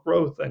ever more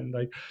growth. And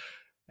like,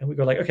 and we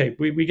go like, okay,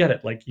 we get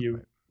it. Like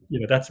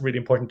Right. that's really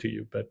important to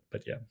you, but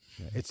yeah.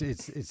 Yeah.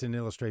 It's an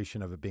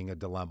illustration of it being a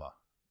dilemma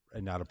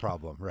and not a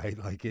problem, right?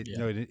 Like it. Yeah.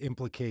 No, it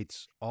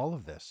implicates all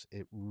of this.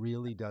 It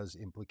really does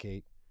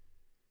implicate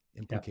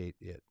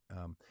it.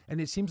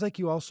 And it seems like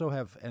you also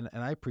have, and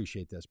I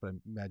appreciate this, but I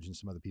imagine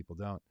some other people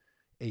don't.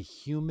 A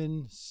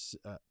human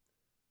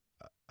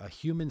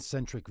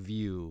centric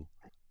view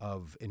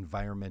of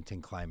environment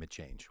and climate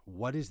change.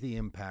 What is the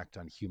impact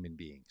on human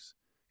beings?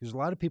 There's a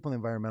lot of people in the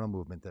environmental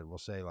movement that will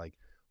say, like,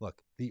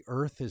 look, the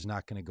earth is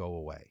not going to go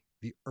away.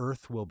 The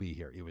earth will be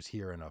here. It was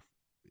here in a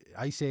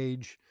ice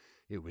age.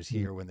 It was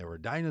here when there were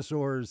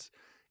dinosaurs.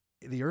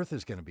 The earth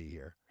is going to be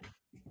here.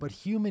 But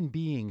human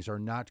beings are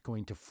not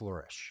going to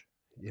flourish.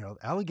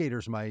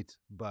 Alligators might,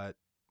 but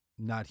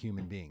not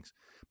human beings.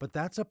 But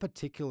that's a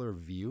particular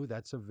view.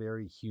 That's a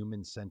very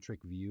human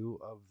centric view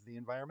of the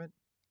environment.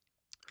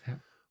 Yeah.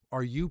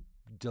 Are you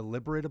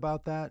deliberate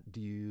about that? Do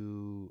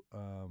you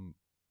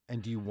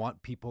and do you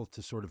want people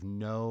to sort of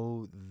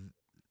know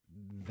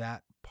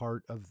that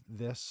part of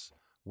this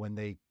when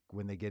they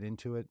get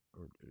into it,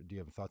 or do you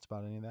have thoughts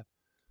about any of that?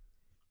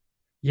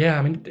 Yeah,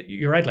 I mean,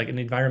 you're right. Like in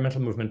the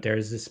environmental movement, there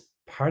is this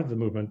part of the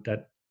movement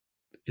that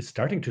is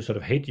starting to sort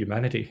of hate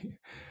humanity,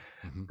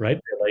 Mm-hmm. right?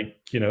 like,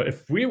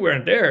 if we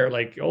weren't there,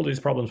 like all these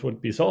problems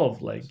would be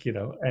solved, like,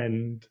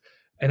 and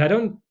I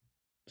don't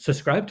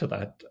subscribe to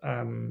that.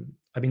 I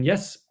mean,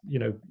 yes,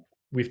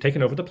 we've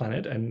taken over the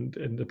planet, and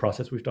in the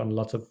process, we've done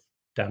lots of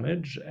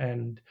damage.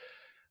 And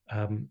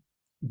um,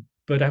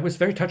 but I was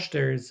very touched.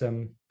 There's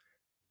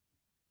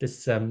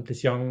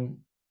this young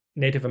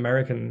Native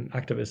American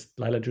activist,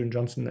 Lila June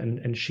Johnson,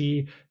 and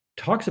she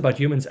talks about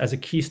humans as a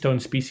keystone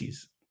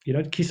species.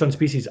 Keystone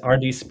species are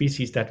these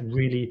species that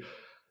really,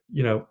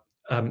 you know,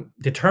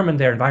 determine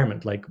their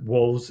environment, like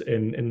wolves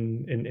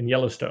in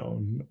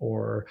Yellowstone,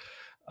 or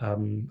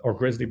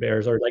grizzly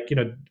bears, or like,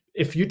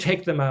 if you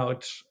take them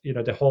out,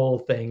 the whole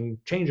thing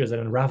changes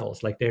and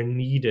unravels. Like they're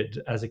needed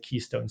as a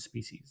keystone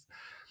species,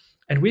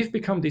 and we've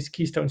become these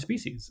keystone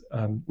species.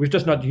 We've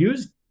just not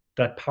used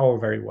that power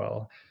very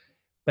well,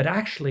 but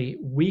actually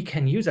we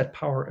can use that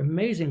power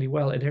amazingly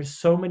well. And there's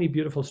so many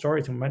beautiful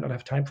stories, and we might not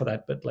have time for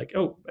that, but like,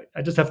 oh,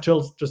 I just have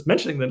chills just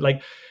mentioning that.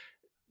 Like,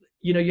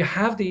 you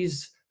have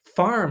these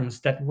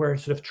farms that were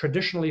sort of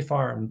traditionally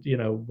farmed,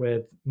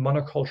 with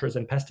monocultures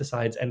and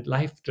pesticides, and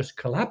life just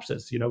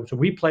collapses. So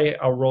we play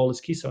our role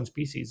as keystone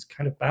species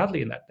kind of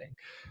badly in that thing.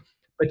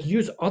 But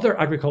use other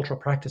agricultural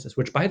practices,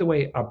 which, by the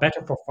way, are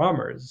better for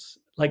farmers.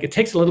 Like, it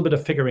takes a little bit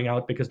of figuring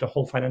out because the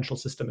whole financial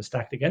system is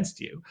stacked against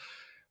you.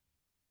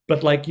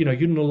 But like, you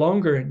no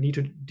longer need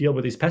to deal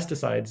with these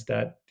pesticides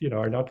that,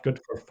 are not good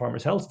for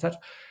farmers' health, etc.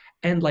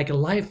 And like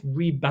life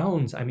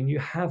rebounds. I mean, you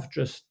have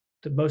just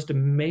the most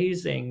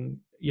amazing,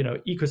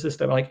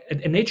 ecosystem. Like,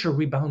 and nature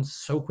rebounds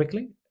so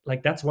quickly.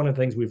 Like, that's one of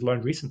the things we've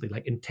learned recently.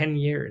 Like in 10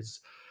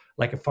 years,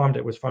 like a farm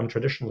that was farmed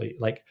traditionally,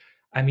 like,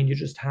 I mean, you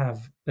just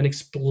have an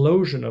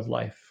explosion of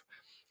life,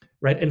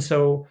 right? And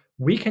so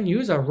we can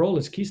use our role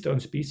as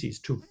keystone species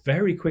to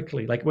very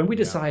quickly, like when we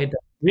decide that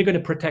we're going to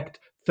protect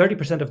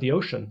 30% of the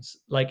oceans,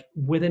 like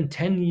within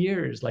 10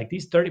 years, like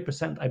these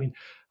 30%, I mean,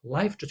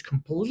 life just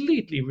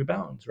completely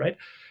rebounds, right?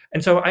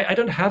 And so I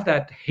don't have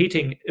that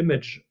hating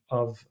image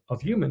of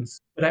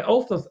humans, but I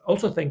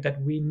also think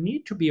that we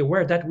need to be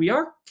aware that we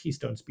are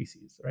keystone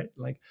species, right?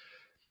 Like,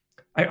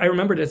 I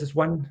remember there's this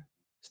one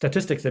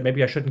statistics that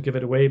maybe I shouldn't give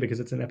it away because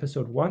it's in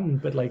episode 1,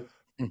 but like,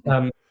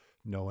 no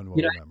one will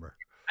you know, remember.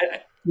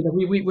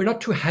 We're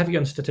not too heavy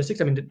on statistics.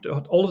 I mean,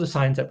 all of the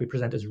science that we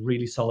present is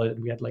really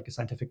solid. We had like a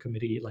scientific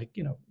committee, like,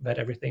 vet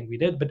everything we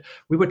did, but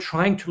we were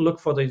trying to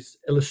look for these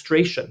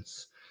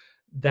illustrations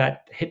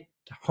that hit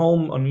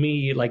home on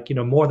me, like,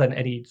 more than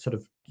any sort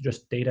of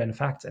just data and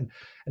facts. And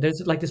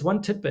there's like this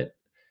one tidbit.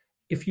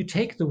 If you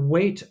take the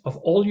weight of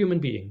all human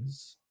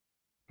beings,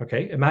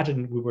 okay,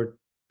 imagine we were,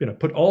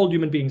 put all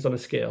human beings on a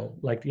scale,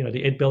 like,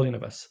 the 8 billion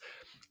of us,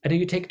 and then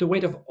you take the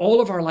weight of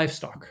all of our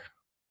livestock,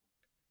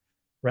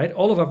 right?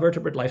 All of our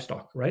vertebrate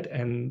livestock, right?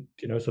 And,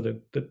 so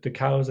the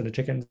cows and the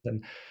chickens,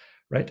 and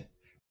right.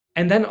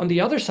 And then on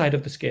the other side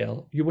of the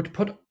scale, you would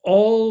put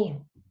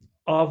all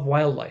of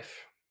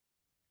wildlife,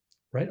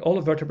 right? All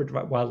of vertebrate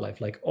wildlife,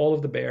 like all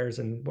of the bears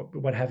and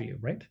what have you,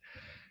 right?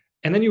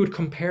 And then you would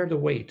compare the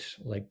weight,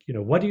 like,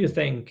 what do you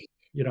think,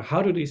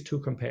 how do these two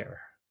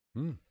compare?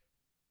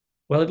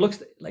 Well, it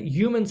looks like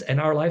humans and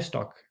our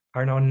livestock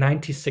are now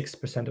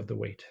 96% of the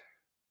weight.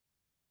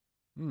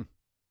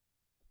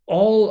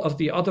 All of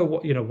the other,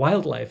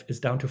 wildlife is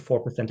down to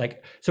 4%.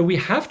 Like, so we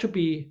have to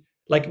be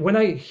like, when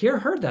I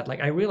heard that, like,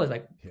 I realized,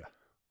 like,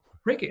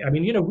 Ricky, I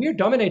mean, we're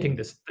dominating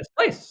this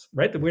place,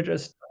 right? That we're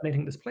just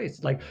dominating this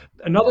place. Like,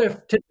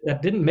 another tip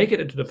that didn't make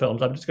it into the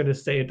films, I'm just going to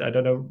say it. I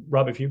don't know,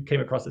 Rob, if you came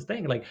across this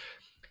thing, like,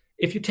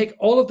 if you take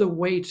all of the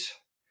weight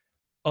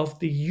of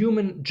the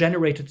human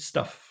generated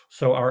stuff,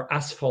 so our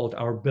asphalt,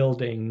 our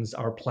buildings,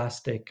 our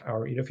plastic,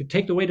 if you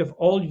take the weight of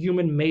all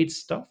human made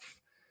stuff,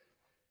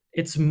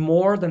 it's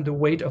more than the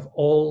weight of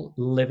all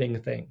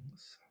living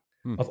things,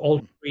 of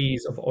all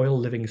trees, of all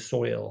living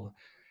soil.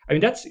 I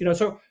mean, that's,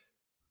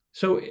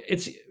 so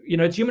it's,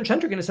 it's human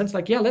centric in a sense,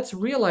 like, yeah, let's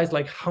realize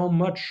like how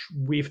much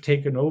we've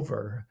taken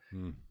over.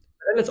 And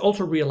let's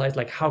also realize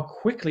like how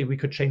quickly we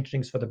could change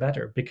things for the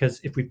better, because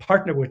if we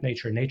partner with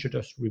nature, nature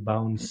just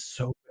rebounds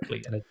so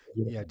quickly. And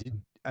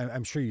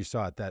I'm sure you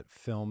saw it, that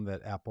film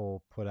that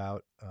Apple put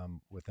out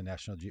with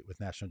National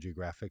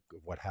Geographic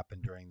of what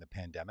happened during the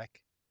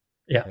pandemic.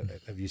 Yeah.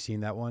 Have you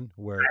seen that one?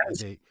 Where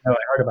they? No, I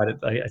heard about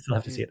it. I still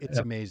have to see it. It's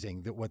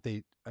amazing that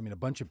a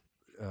bunch of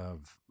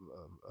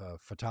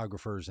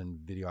photographers and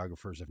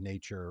videographers of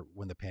nature,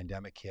 when the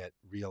pandemic hit,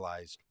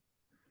 realized,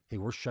 hey,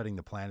 we're shutting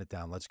the planet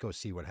down. Let's go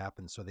see what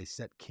happens. So they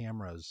set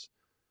cameras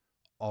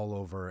all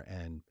over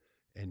and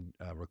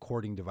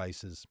recording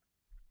devices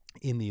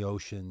in the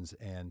oceans,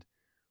 and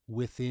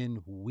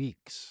within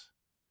weeks,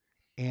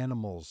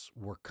 animals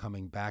were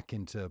coming back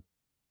into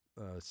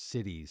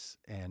cities,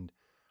 and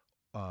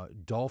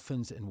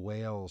dolphins and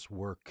whales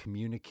were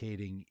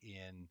communicating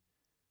in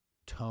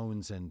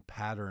tones and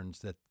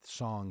patterns,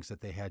 songs that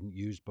they hadn't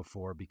used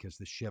before because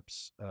the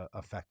ships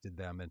affected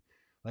them. And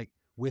like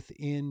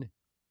within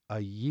a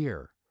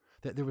year,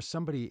 that there was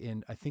somebody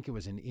I think it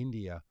was in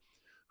India,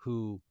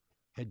 who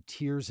had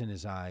tears in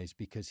his eyes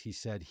because he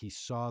said he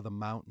saw the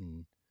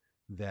mountain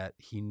that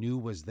he knew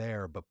was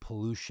there, but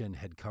pollution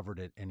had covered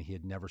it and he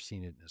had never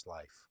seen it in his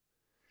life.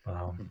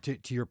 Wow.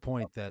 To your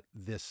point that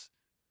this,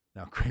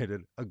 now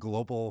granted, a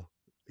global,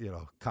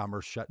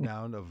 commerce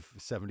shutdown of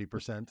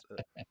 70%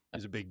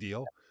 is a big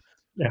deal,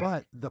 Yeah.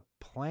 but the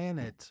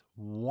planet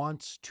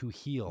wants to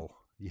heal,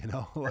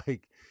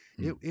 like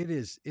it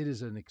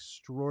is an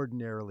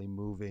extraordinarily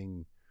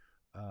moving,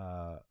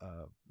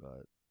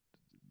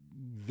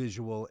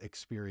 visual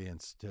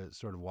experience to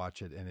sort of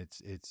watch it. And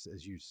it's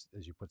as you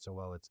put so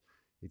well,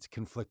 it's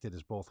conflicted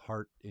as both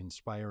heart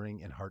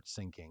inspiring and heart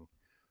sinking,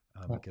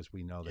 because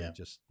we know that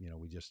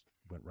we just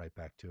went right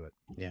back to it.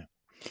 Yeah.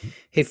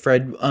 Hey,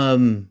 Fred,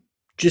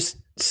 just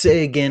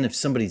say again, if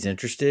somebody's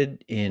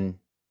interested in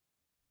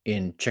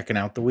checking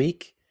out the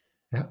week,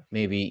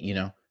 maybe,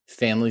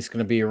 family's going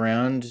to be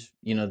around,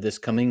 this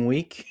coming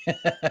week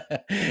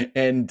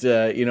and,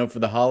 for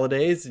the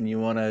holidays, and you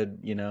want to,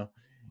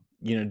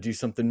 do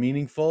something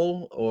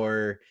meaningful,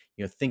 or,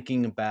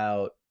 thinking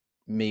about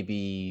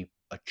maybe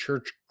a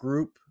church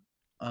group,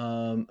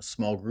 a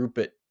small group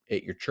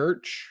at your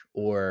church,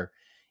 or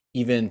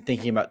even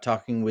thinking about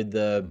talking with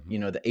the,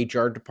 the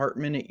HR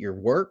department at your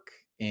work,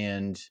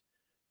 and,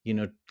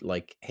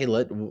 like, hey,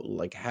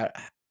 how,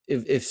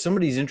 if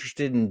somebody's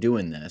interested in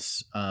doing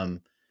this,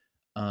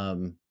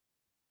 what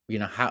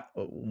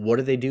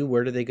do they do?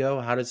 Where do they go?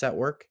 How does that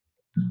work?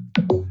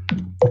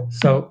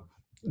 So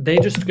they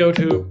just go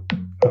to,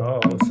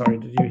 oh, sorry,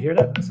 did you hear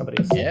that?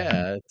 Somebody's.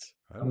 Yeah.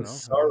 I don't know.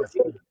 Sorry.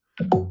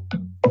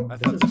 I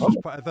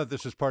thought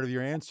this was part of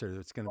your answer.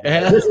 It's going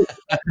to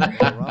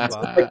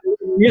be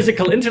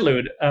musical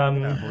interlude.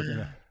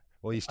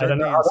 Well, you start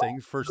dancing.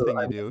 First thing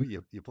you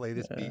do, you play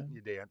this beat and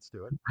you dance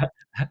to it.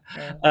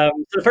 So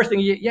the first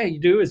thing you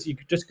do is you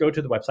just go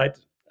to the website,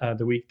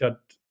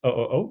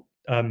 theweek.oo,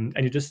 and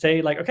you just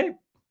say like, okay,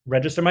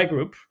 register my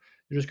group.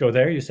 You just go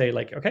there. You say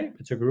like, okay,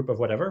 it's a group of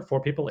whatever,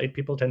 4 people, 8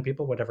 people, 10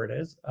 people, whatever it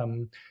is.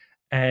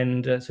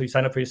 And so you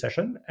sign up for your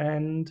session,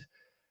 and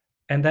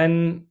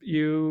then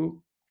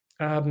you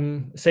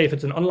say if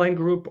it's an online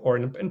group or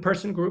an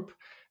in-person group,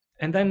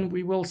 and then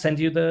we will send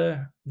you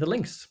the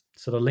links.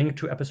 So the link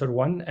to episode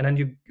 1, and then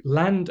you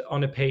land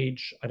on a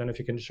page. I don't know if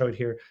you can show it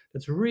here.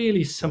 That's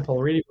really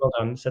simple, really well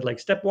done. Said like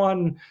step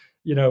 1,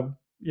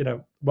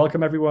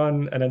 welcome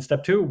everyone, and then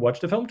step 2, watch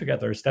the film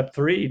together. Step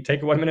 3,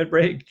 take a 1-minute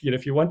break,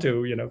 if you want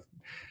to,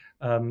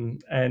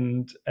 and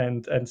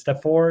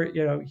step 4,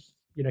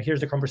 here's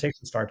the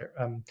conversation starter.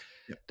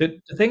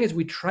 The thing is,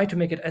 we try to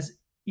make it as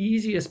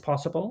easy as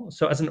possible.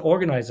 So as an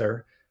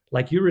organizer,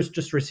 like you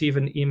just receive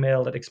an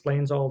email that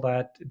explains all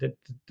that.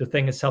 The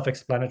thing is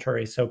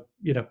self-explanatory. So,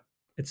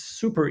 it's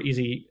super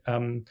easy.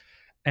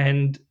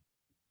 And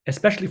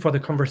especially for the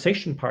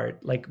conversation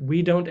part, like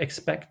we don't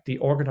expect the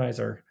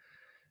organizer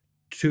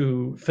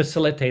to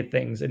facilitate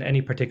things in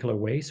any particular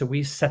way. So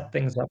we set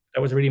things up.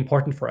 That was really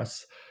important for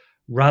us.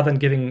 Rather than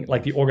giving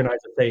like the organizer,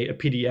 say, a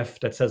PDF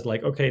that says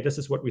like, okay, this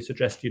is what we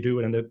suggest you do.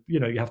 And then,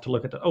 you have to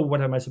look at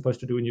what am I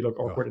supposed to do? And you look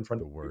awkward in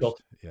front of people.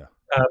 Yeah.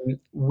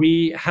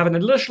 We have an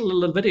initial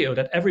little video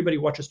that everybody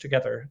watches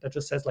together that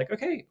just says like,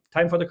 okay,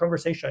 time for the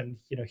conversation.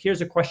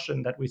 Here's a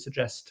question that we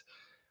suggest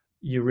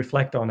you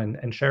reflect on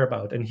and share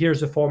about. And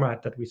here's a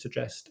format that we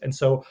suggest. And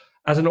so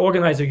as an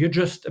organizer, you're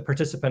just a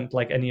participant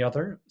like any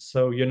other.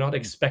 So you're not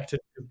expected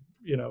to,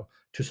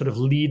 to sort of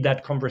lead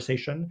that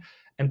conversation.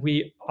 And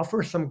we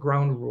offer some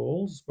ground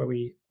rules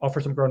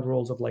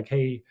of like,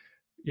 hey,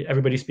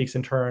 everybody speaks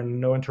in turn,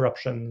 no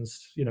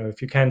interruptions.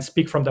 If you can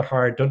speak from the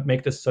heart, don't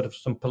make this sort of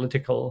some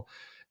political,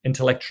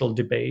 intellectual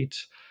debate.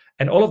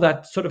 And all of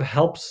that sort of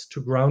helps to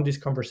ground these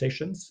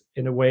conversations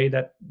in a way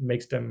that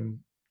makes them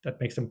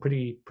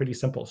pretty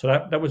simple. So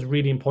that was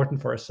really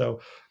important for us.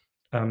 So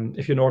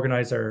if you're an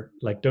organizer,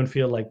 like don't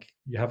feel like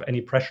you have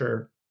any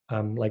pressure.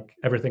 Like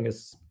everything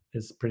is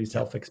pretty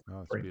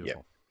self-explanatory. Yeah.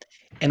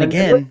 And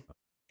again,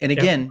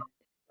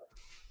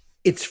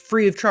 it's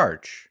free of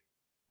charge.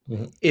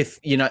 Mm-hmm.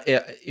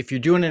 If you're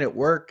doing it at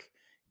work,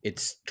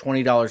 it's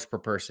 $20 per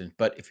person.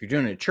 But if you're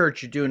doing it at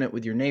church, you're doing it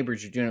with your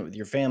neighbors, you're doing it with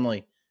your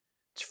family,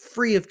 it's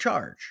free of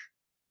charge.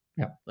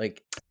 Yeah.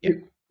 Like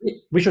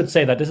we should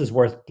say that this is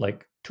worth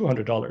like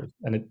 $200,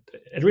 and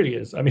it really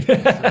is. I mean,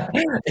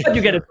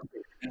 you get it.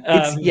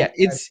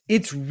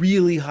 It's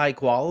really high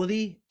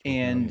quality,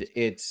 and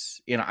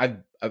it's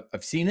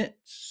I've seen it,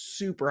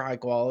 super high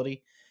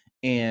quality,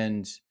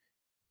 and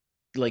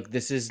like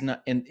this is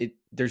not, and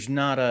there's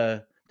not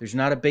a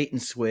bait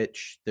and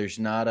switch. There's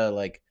not a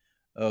like,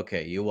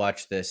 okay, you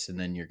watch this and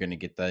then you're going to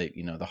get the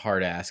the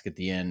hard ask at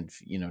the end,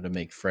 to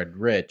make Fred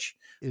rich.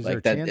 Is there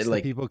a chance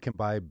that people can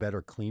buy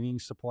better cleaning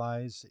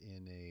supplies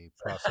in a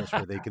process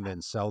where they can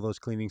then sell those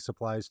cleaning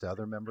supplies to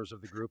other members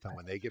of the group, and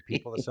when they get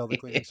people to sell the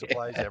cleaning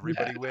supplies,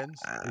 everybody wins?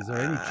 Is there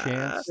any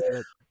chance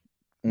that?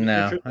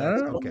 No.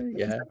 Okay.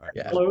 Yeah.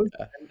 Pillows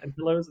and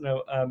pillows.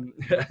 No.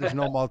 There's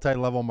no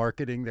multi-level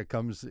marketing that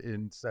comes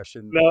in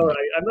session. No,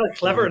 I'm not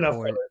clever enough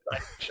for it. I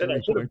should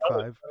have done it.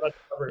 I'm not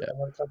clever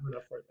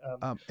enough for it.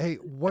 Hey,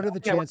 what are the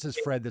chances,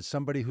 Fred, that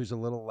somebody who's a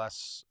little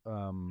less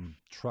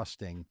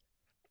trusting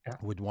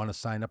would want to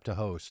sign up to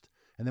host,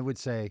 and then would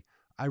say,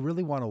 I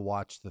really want to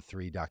watch the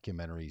 3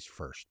 documentaries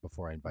first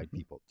before I invite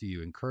people. Do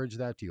you encourage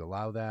that? Do you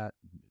allow that?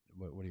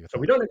 What are your So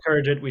we thoughts? don't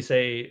encourage it. We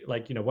say,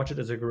 like, watch it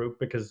as a group,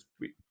 because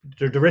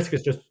the risk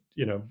is just,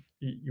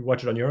 you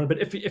watch it on your own.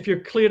 But if you're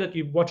clear that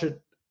you watch it,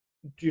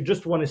 you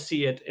just want to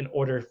see it in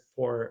order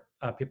for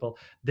people,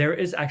 there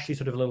is actually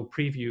sort of a little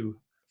preview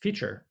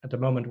feature at the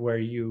moment where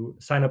you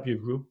sign up your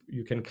group.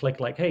 You can click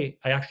like, hey,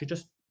 I actually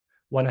just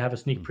want to have a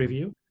sneak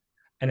preview.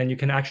 And then you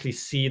can actually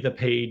see the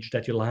page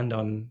that you land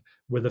on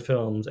with the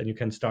films, and you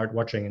can start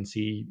watching and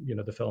see,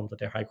 the films that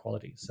they're high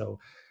quality. So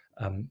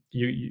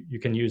you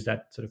can use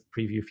that sort of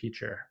preview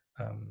feature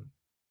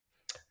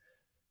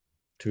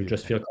to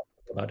just feel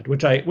comfortable about it,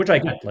 which I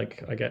get.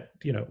 Like, I get,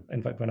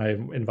 when I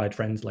invite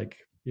friends, like,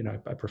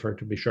 I prefer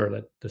to be sure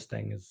that this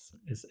thing is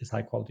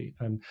high quality.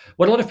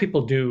 What a lot of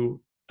people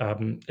do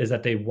is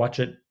that they watch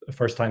it the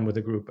first time with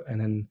a group, and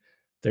then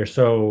they're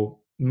so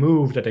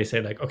moved that they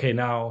say, like, okay,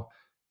 now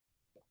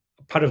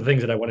part of the things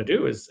that I want to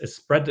do is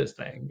spread this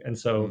thing. And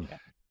so,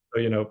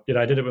 I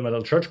did it with my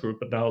little church group,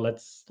 but now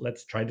let's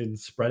try to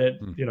spread it,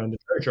 in the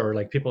church, or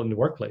like people in the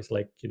workplace.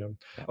 Like,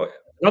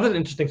 another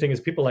interesting thing is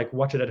people like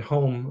watch it at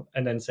home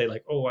and then say,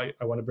 like, oh, I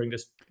want to bring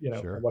this,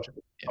 I watch it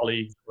with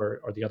colleagues,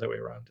 or the other way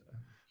around.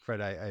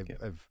 Fred, I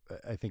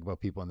think about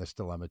people in this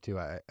dilemma too.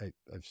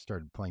 I've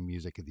started playing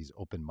music at these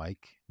open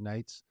mic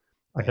nights,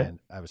 and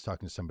I was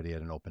talking to somebody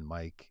at an open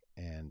mic,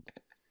 and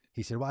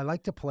he said, well, I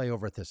like to play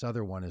over at this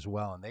other one as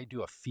well, and they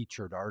do a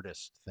featured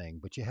artist thing,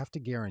 but you have to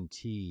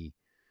guarantee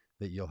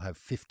that you'll have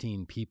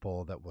 15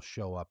 people that will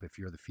show up if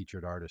you're the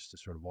featured artist to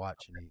sort of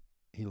watch. And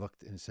he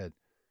looked and said,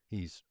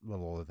 he's a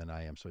little older than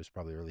I am, so he's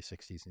probably early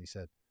 60s, and he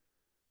said,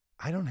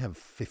 I don't have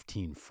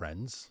 15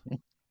 friends.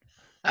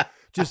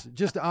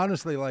 just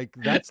honestly, like,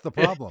 that's the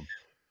problem.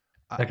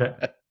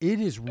 It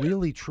is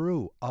really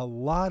true. A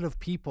lot of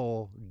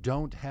people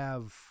don't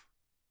have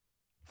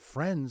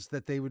friends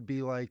that they would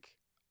be like,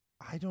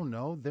 I don't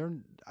know.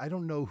 I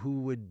don't know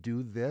who would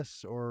do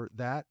this or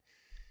that.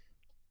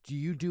 Do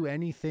you do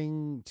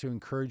anything to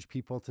encourage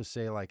people to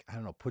say, like, I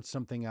don't know, put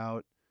something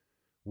out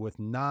with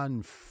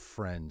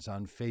non-friends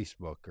on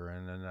Facebook, or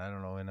in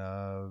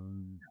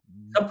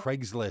a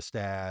Craigslist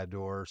ad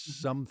or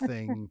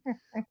something?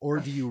 Or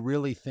do you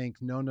really think,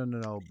 no,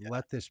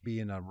 let this be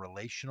in a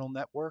relational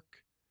network?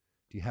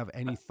 Do you have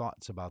any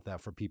thoughts about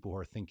that for people who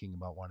are thinking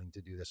about wanting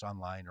to do this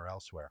online or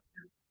elsewhere?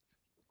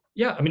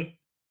 Yeah, I mean,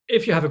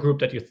 if you have a group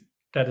that is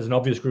an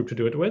obvious group to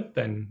do it with,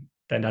 then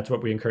that's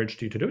what we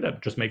encourage you to do.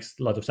 That just makes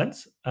a lot of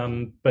sense.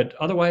 But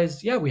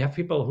otherwise, we have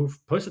people who've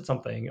posted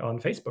something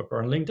on Facebook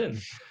or on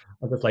LinkedIn.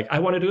 And just like, I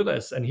want to do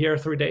this, and here are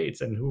 3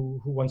 dates, and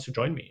who wants to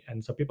join me?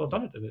 And so people have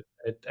done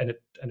it, and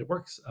it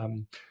works.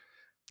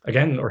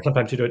 Again, or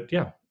sometimes you do it,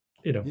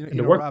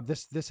 Rob,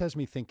 this has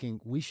me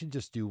thinking we should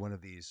just do one of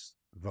these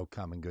Vote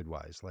Common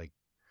Goodwise. Like,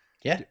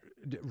 yeah.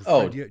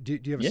 Fred, do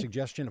you have a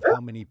suggestion of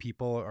how many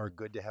people are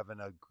good to have in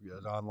an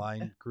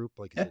online group?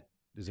 Like,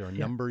 is there a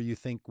number you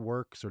think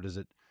works, or does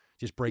it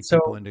just break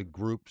people into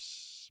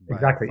groups by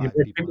 5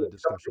 people in a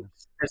discussion?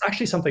 There's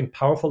actually something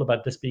powerful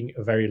about this being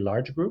a very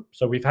large group.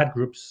 So we've had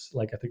groups,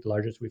 like, I think the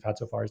largest we've had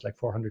so far is like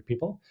 400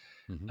 people.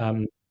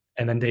 And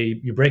then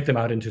you break them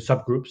out into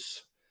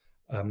subgroups,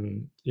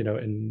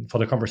 for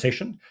the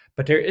conversation.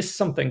 But there is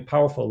something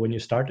powerful when you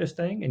start this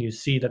thing and you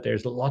see that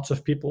there's lots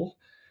of people,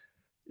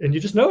 and you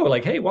just know,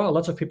 like, hey, wow,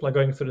 lots of people are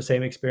going through the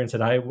same experience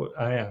that I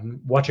am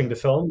watching the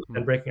film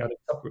and breaking out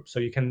into subgroups. So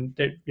you can,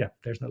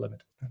 there's no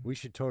limit. We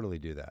should totally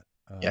do that.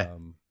 Yeah.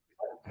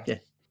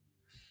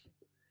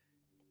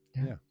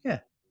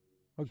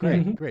 Oh,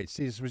 great.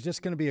 See, this was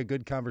just going to be a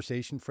good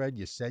conversation, Fred.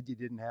 You said you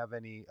didn't have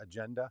any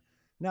agenda.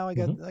 Now I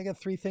got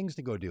 3 things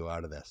to go do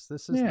out of this.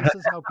 This is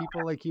how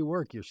people like you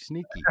work. You're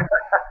sneaky.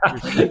 You're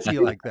sneaky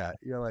like that.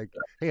 You're like,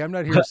 hey, I'm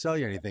not here to sell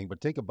you anything,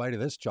 but take a bite of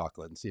this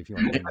chocolate and see if you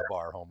want to bring the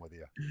bar home with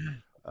you.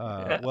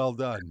 Well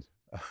done.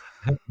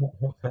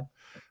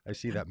 I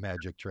see that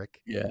magic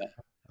trick. Yeah.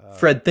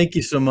 Fred, thank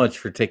you so much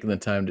for taking the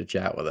time to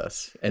chat with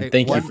us. And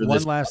thank you for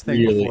one last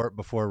thing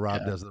before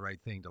Rob does the right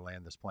thing to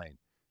land this plane.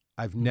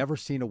 I've never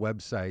seen a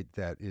website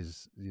that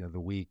is,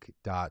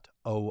 theweek.000.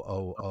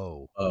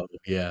 Oh,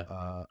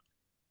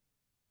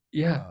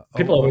 yeah.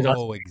 People always ask.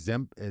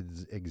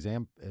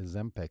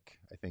 Exempic,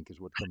 I think, is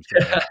what comes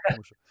to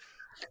mind.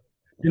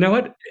 You know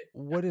what?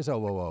 What is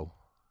 000?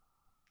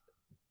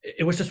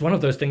 It was just one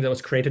of those things that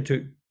was created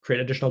to create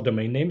additional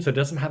domain names, so it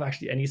doesn't have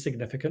actually any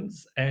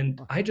significance.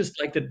 And I just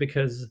liked it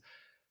because,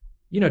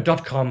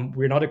 .com,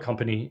 we're not a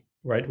company,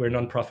 right? We're a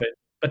nonprofit.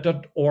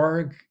 But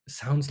 .org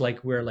sounds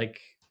like we're like,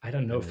 I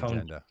don't know,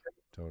 found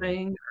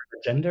thing or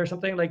agenda or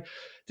something. Like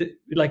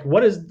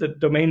what is the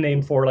domain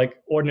name for,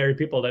 like, ordinary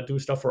people that do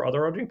stuff for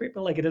other ordinary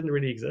people? Like, it didn't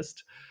really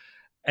exist.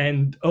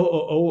 And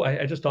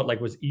I just thought, like,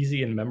 was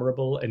easy and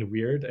memorable and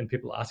weird, and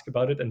people ask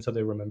about it, and so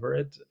they remember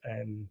it.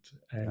 And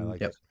I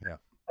like it. Yeah.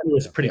 It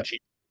was pretty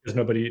cheap because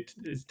nobody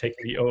is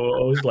taking the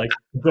OOOs. Like,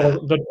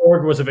 the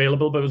org was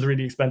available, but it was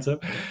really expensive.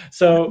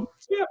 So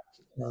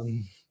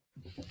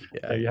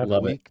there you have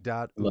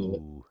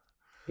week.oo.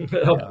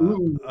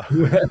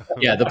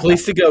 The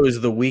place to go is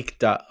the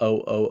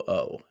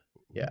week.000.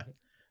 Yeah.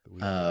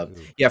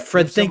 Yeah,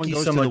 Fred, If thank someone you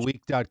goes so to much.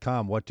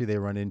 theweek.com, what do they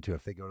run into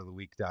if they go to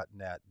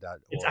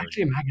theweek.net.org? It's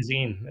actually a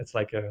magazine. It's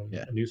like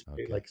Yeah. a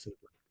newspaper, Okay. like sort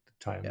of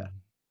time. Yeah.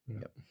 you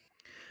know. Yep.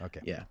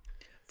 Okay. Yeah.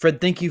 Fred,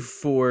 thank you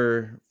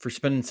for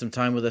spending some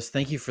time with us.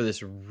 Thank you for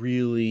this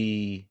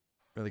really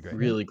Really great.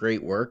 really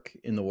great work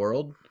in the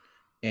world,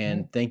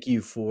 and thank you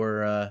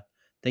for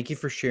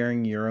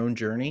sharing your own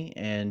journey.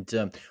 And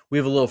we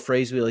have a little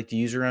phrase we like to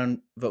use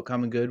around Vote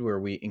Common Good, where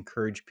we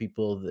encourage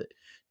people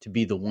to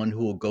be the one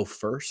who will go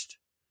first.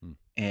 Hmm.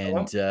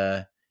 And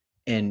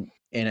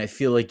and I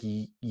feel like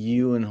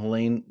you and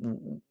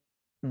Helene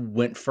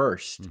went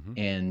first,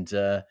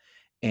 Mhm.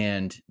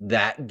 and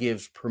that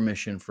gives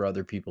permission for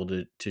other people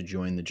to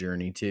join the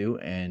journey too.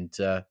 And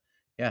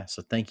yeah,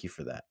 so thank you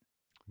for that.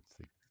 It's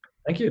the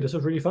Thank you. This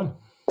was really fun.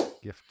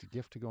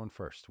 gift to going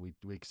first. We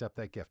accept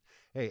that gift.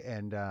 Hey,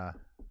 and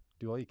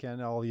do all you can,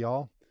 all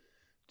y'all,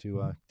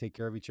 to take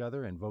care of each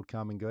other and vote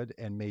common good.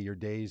 And may your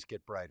days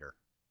get brighter.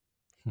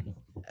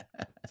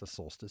 It's a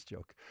solstice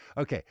joke.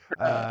 Okay.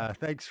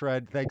 Thanks,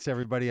 Fred. Thanks,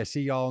 everybody. I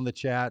see y'all in the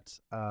chat.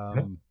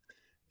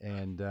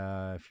 And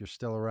if you're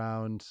still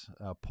around,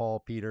 Paul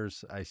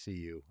Peters, I see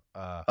you.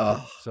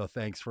 Oh, So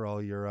thanks for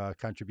all your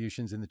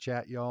contributions in the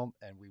chat, y'all.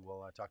 And we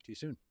will talk to you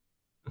soon.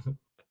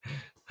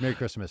 Merry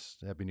Christmas.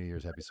 Happy New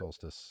Year's. Happy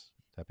solstice.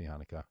 Happy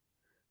Hanukkah.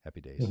 Happy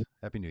days.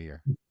 Happy New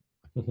Year.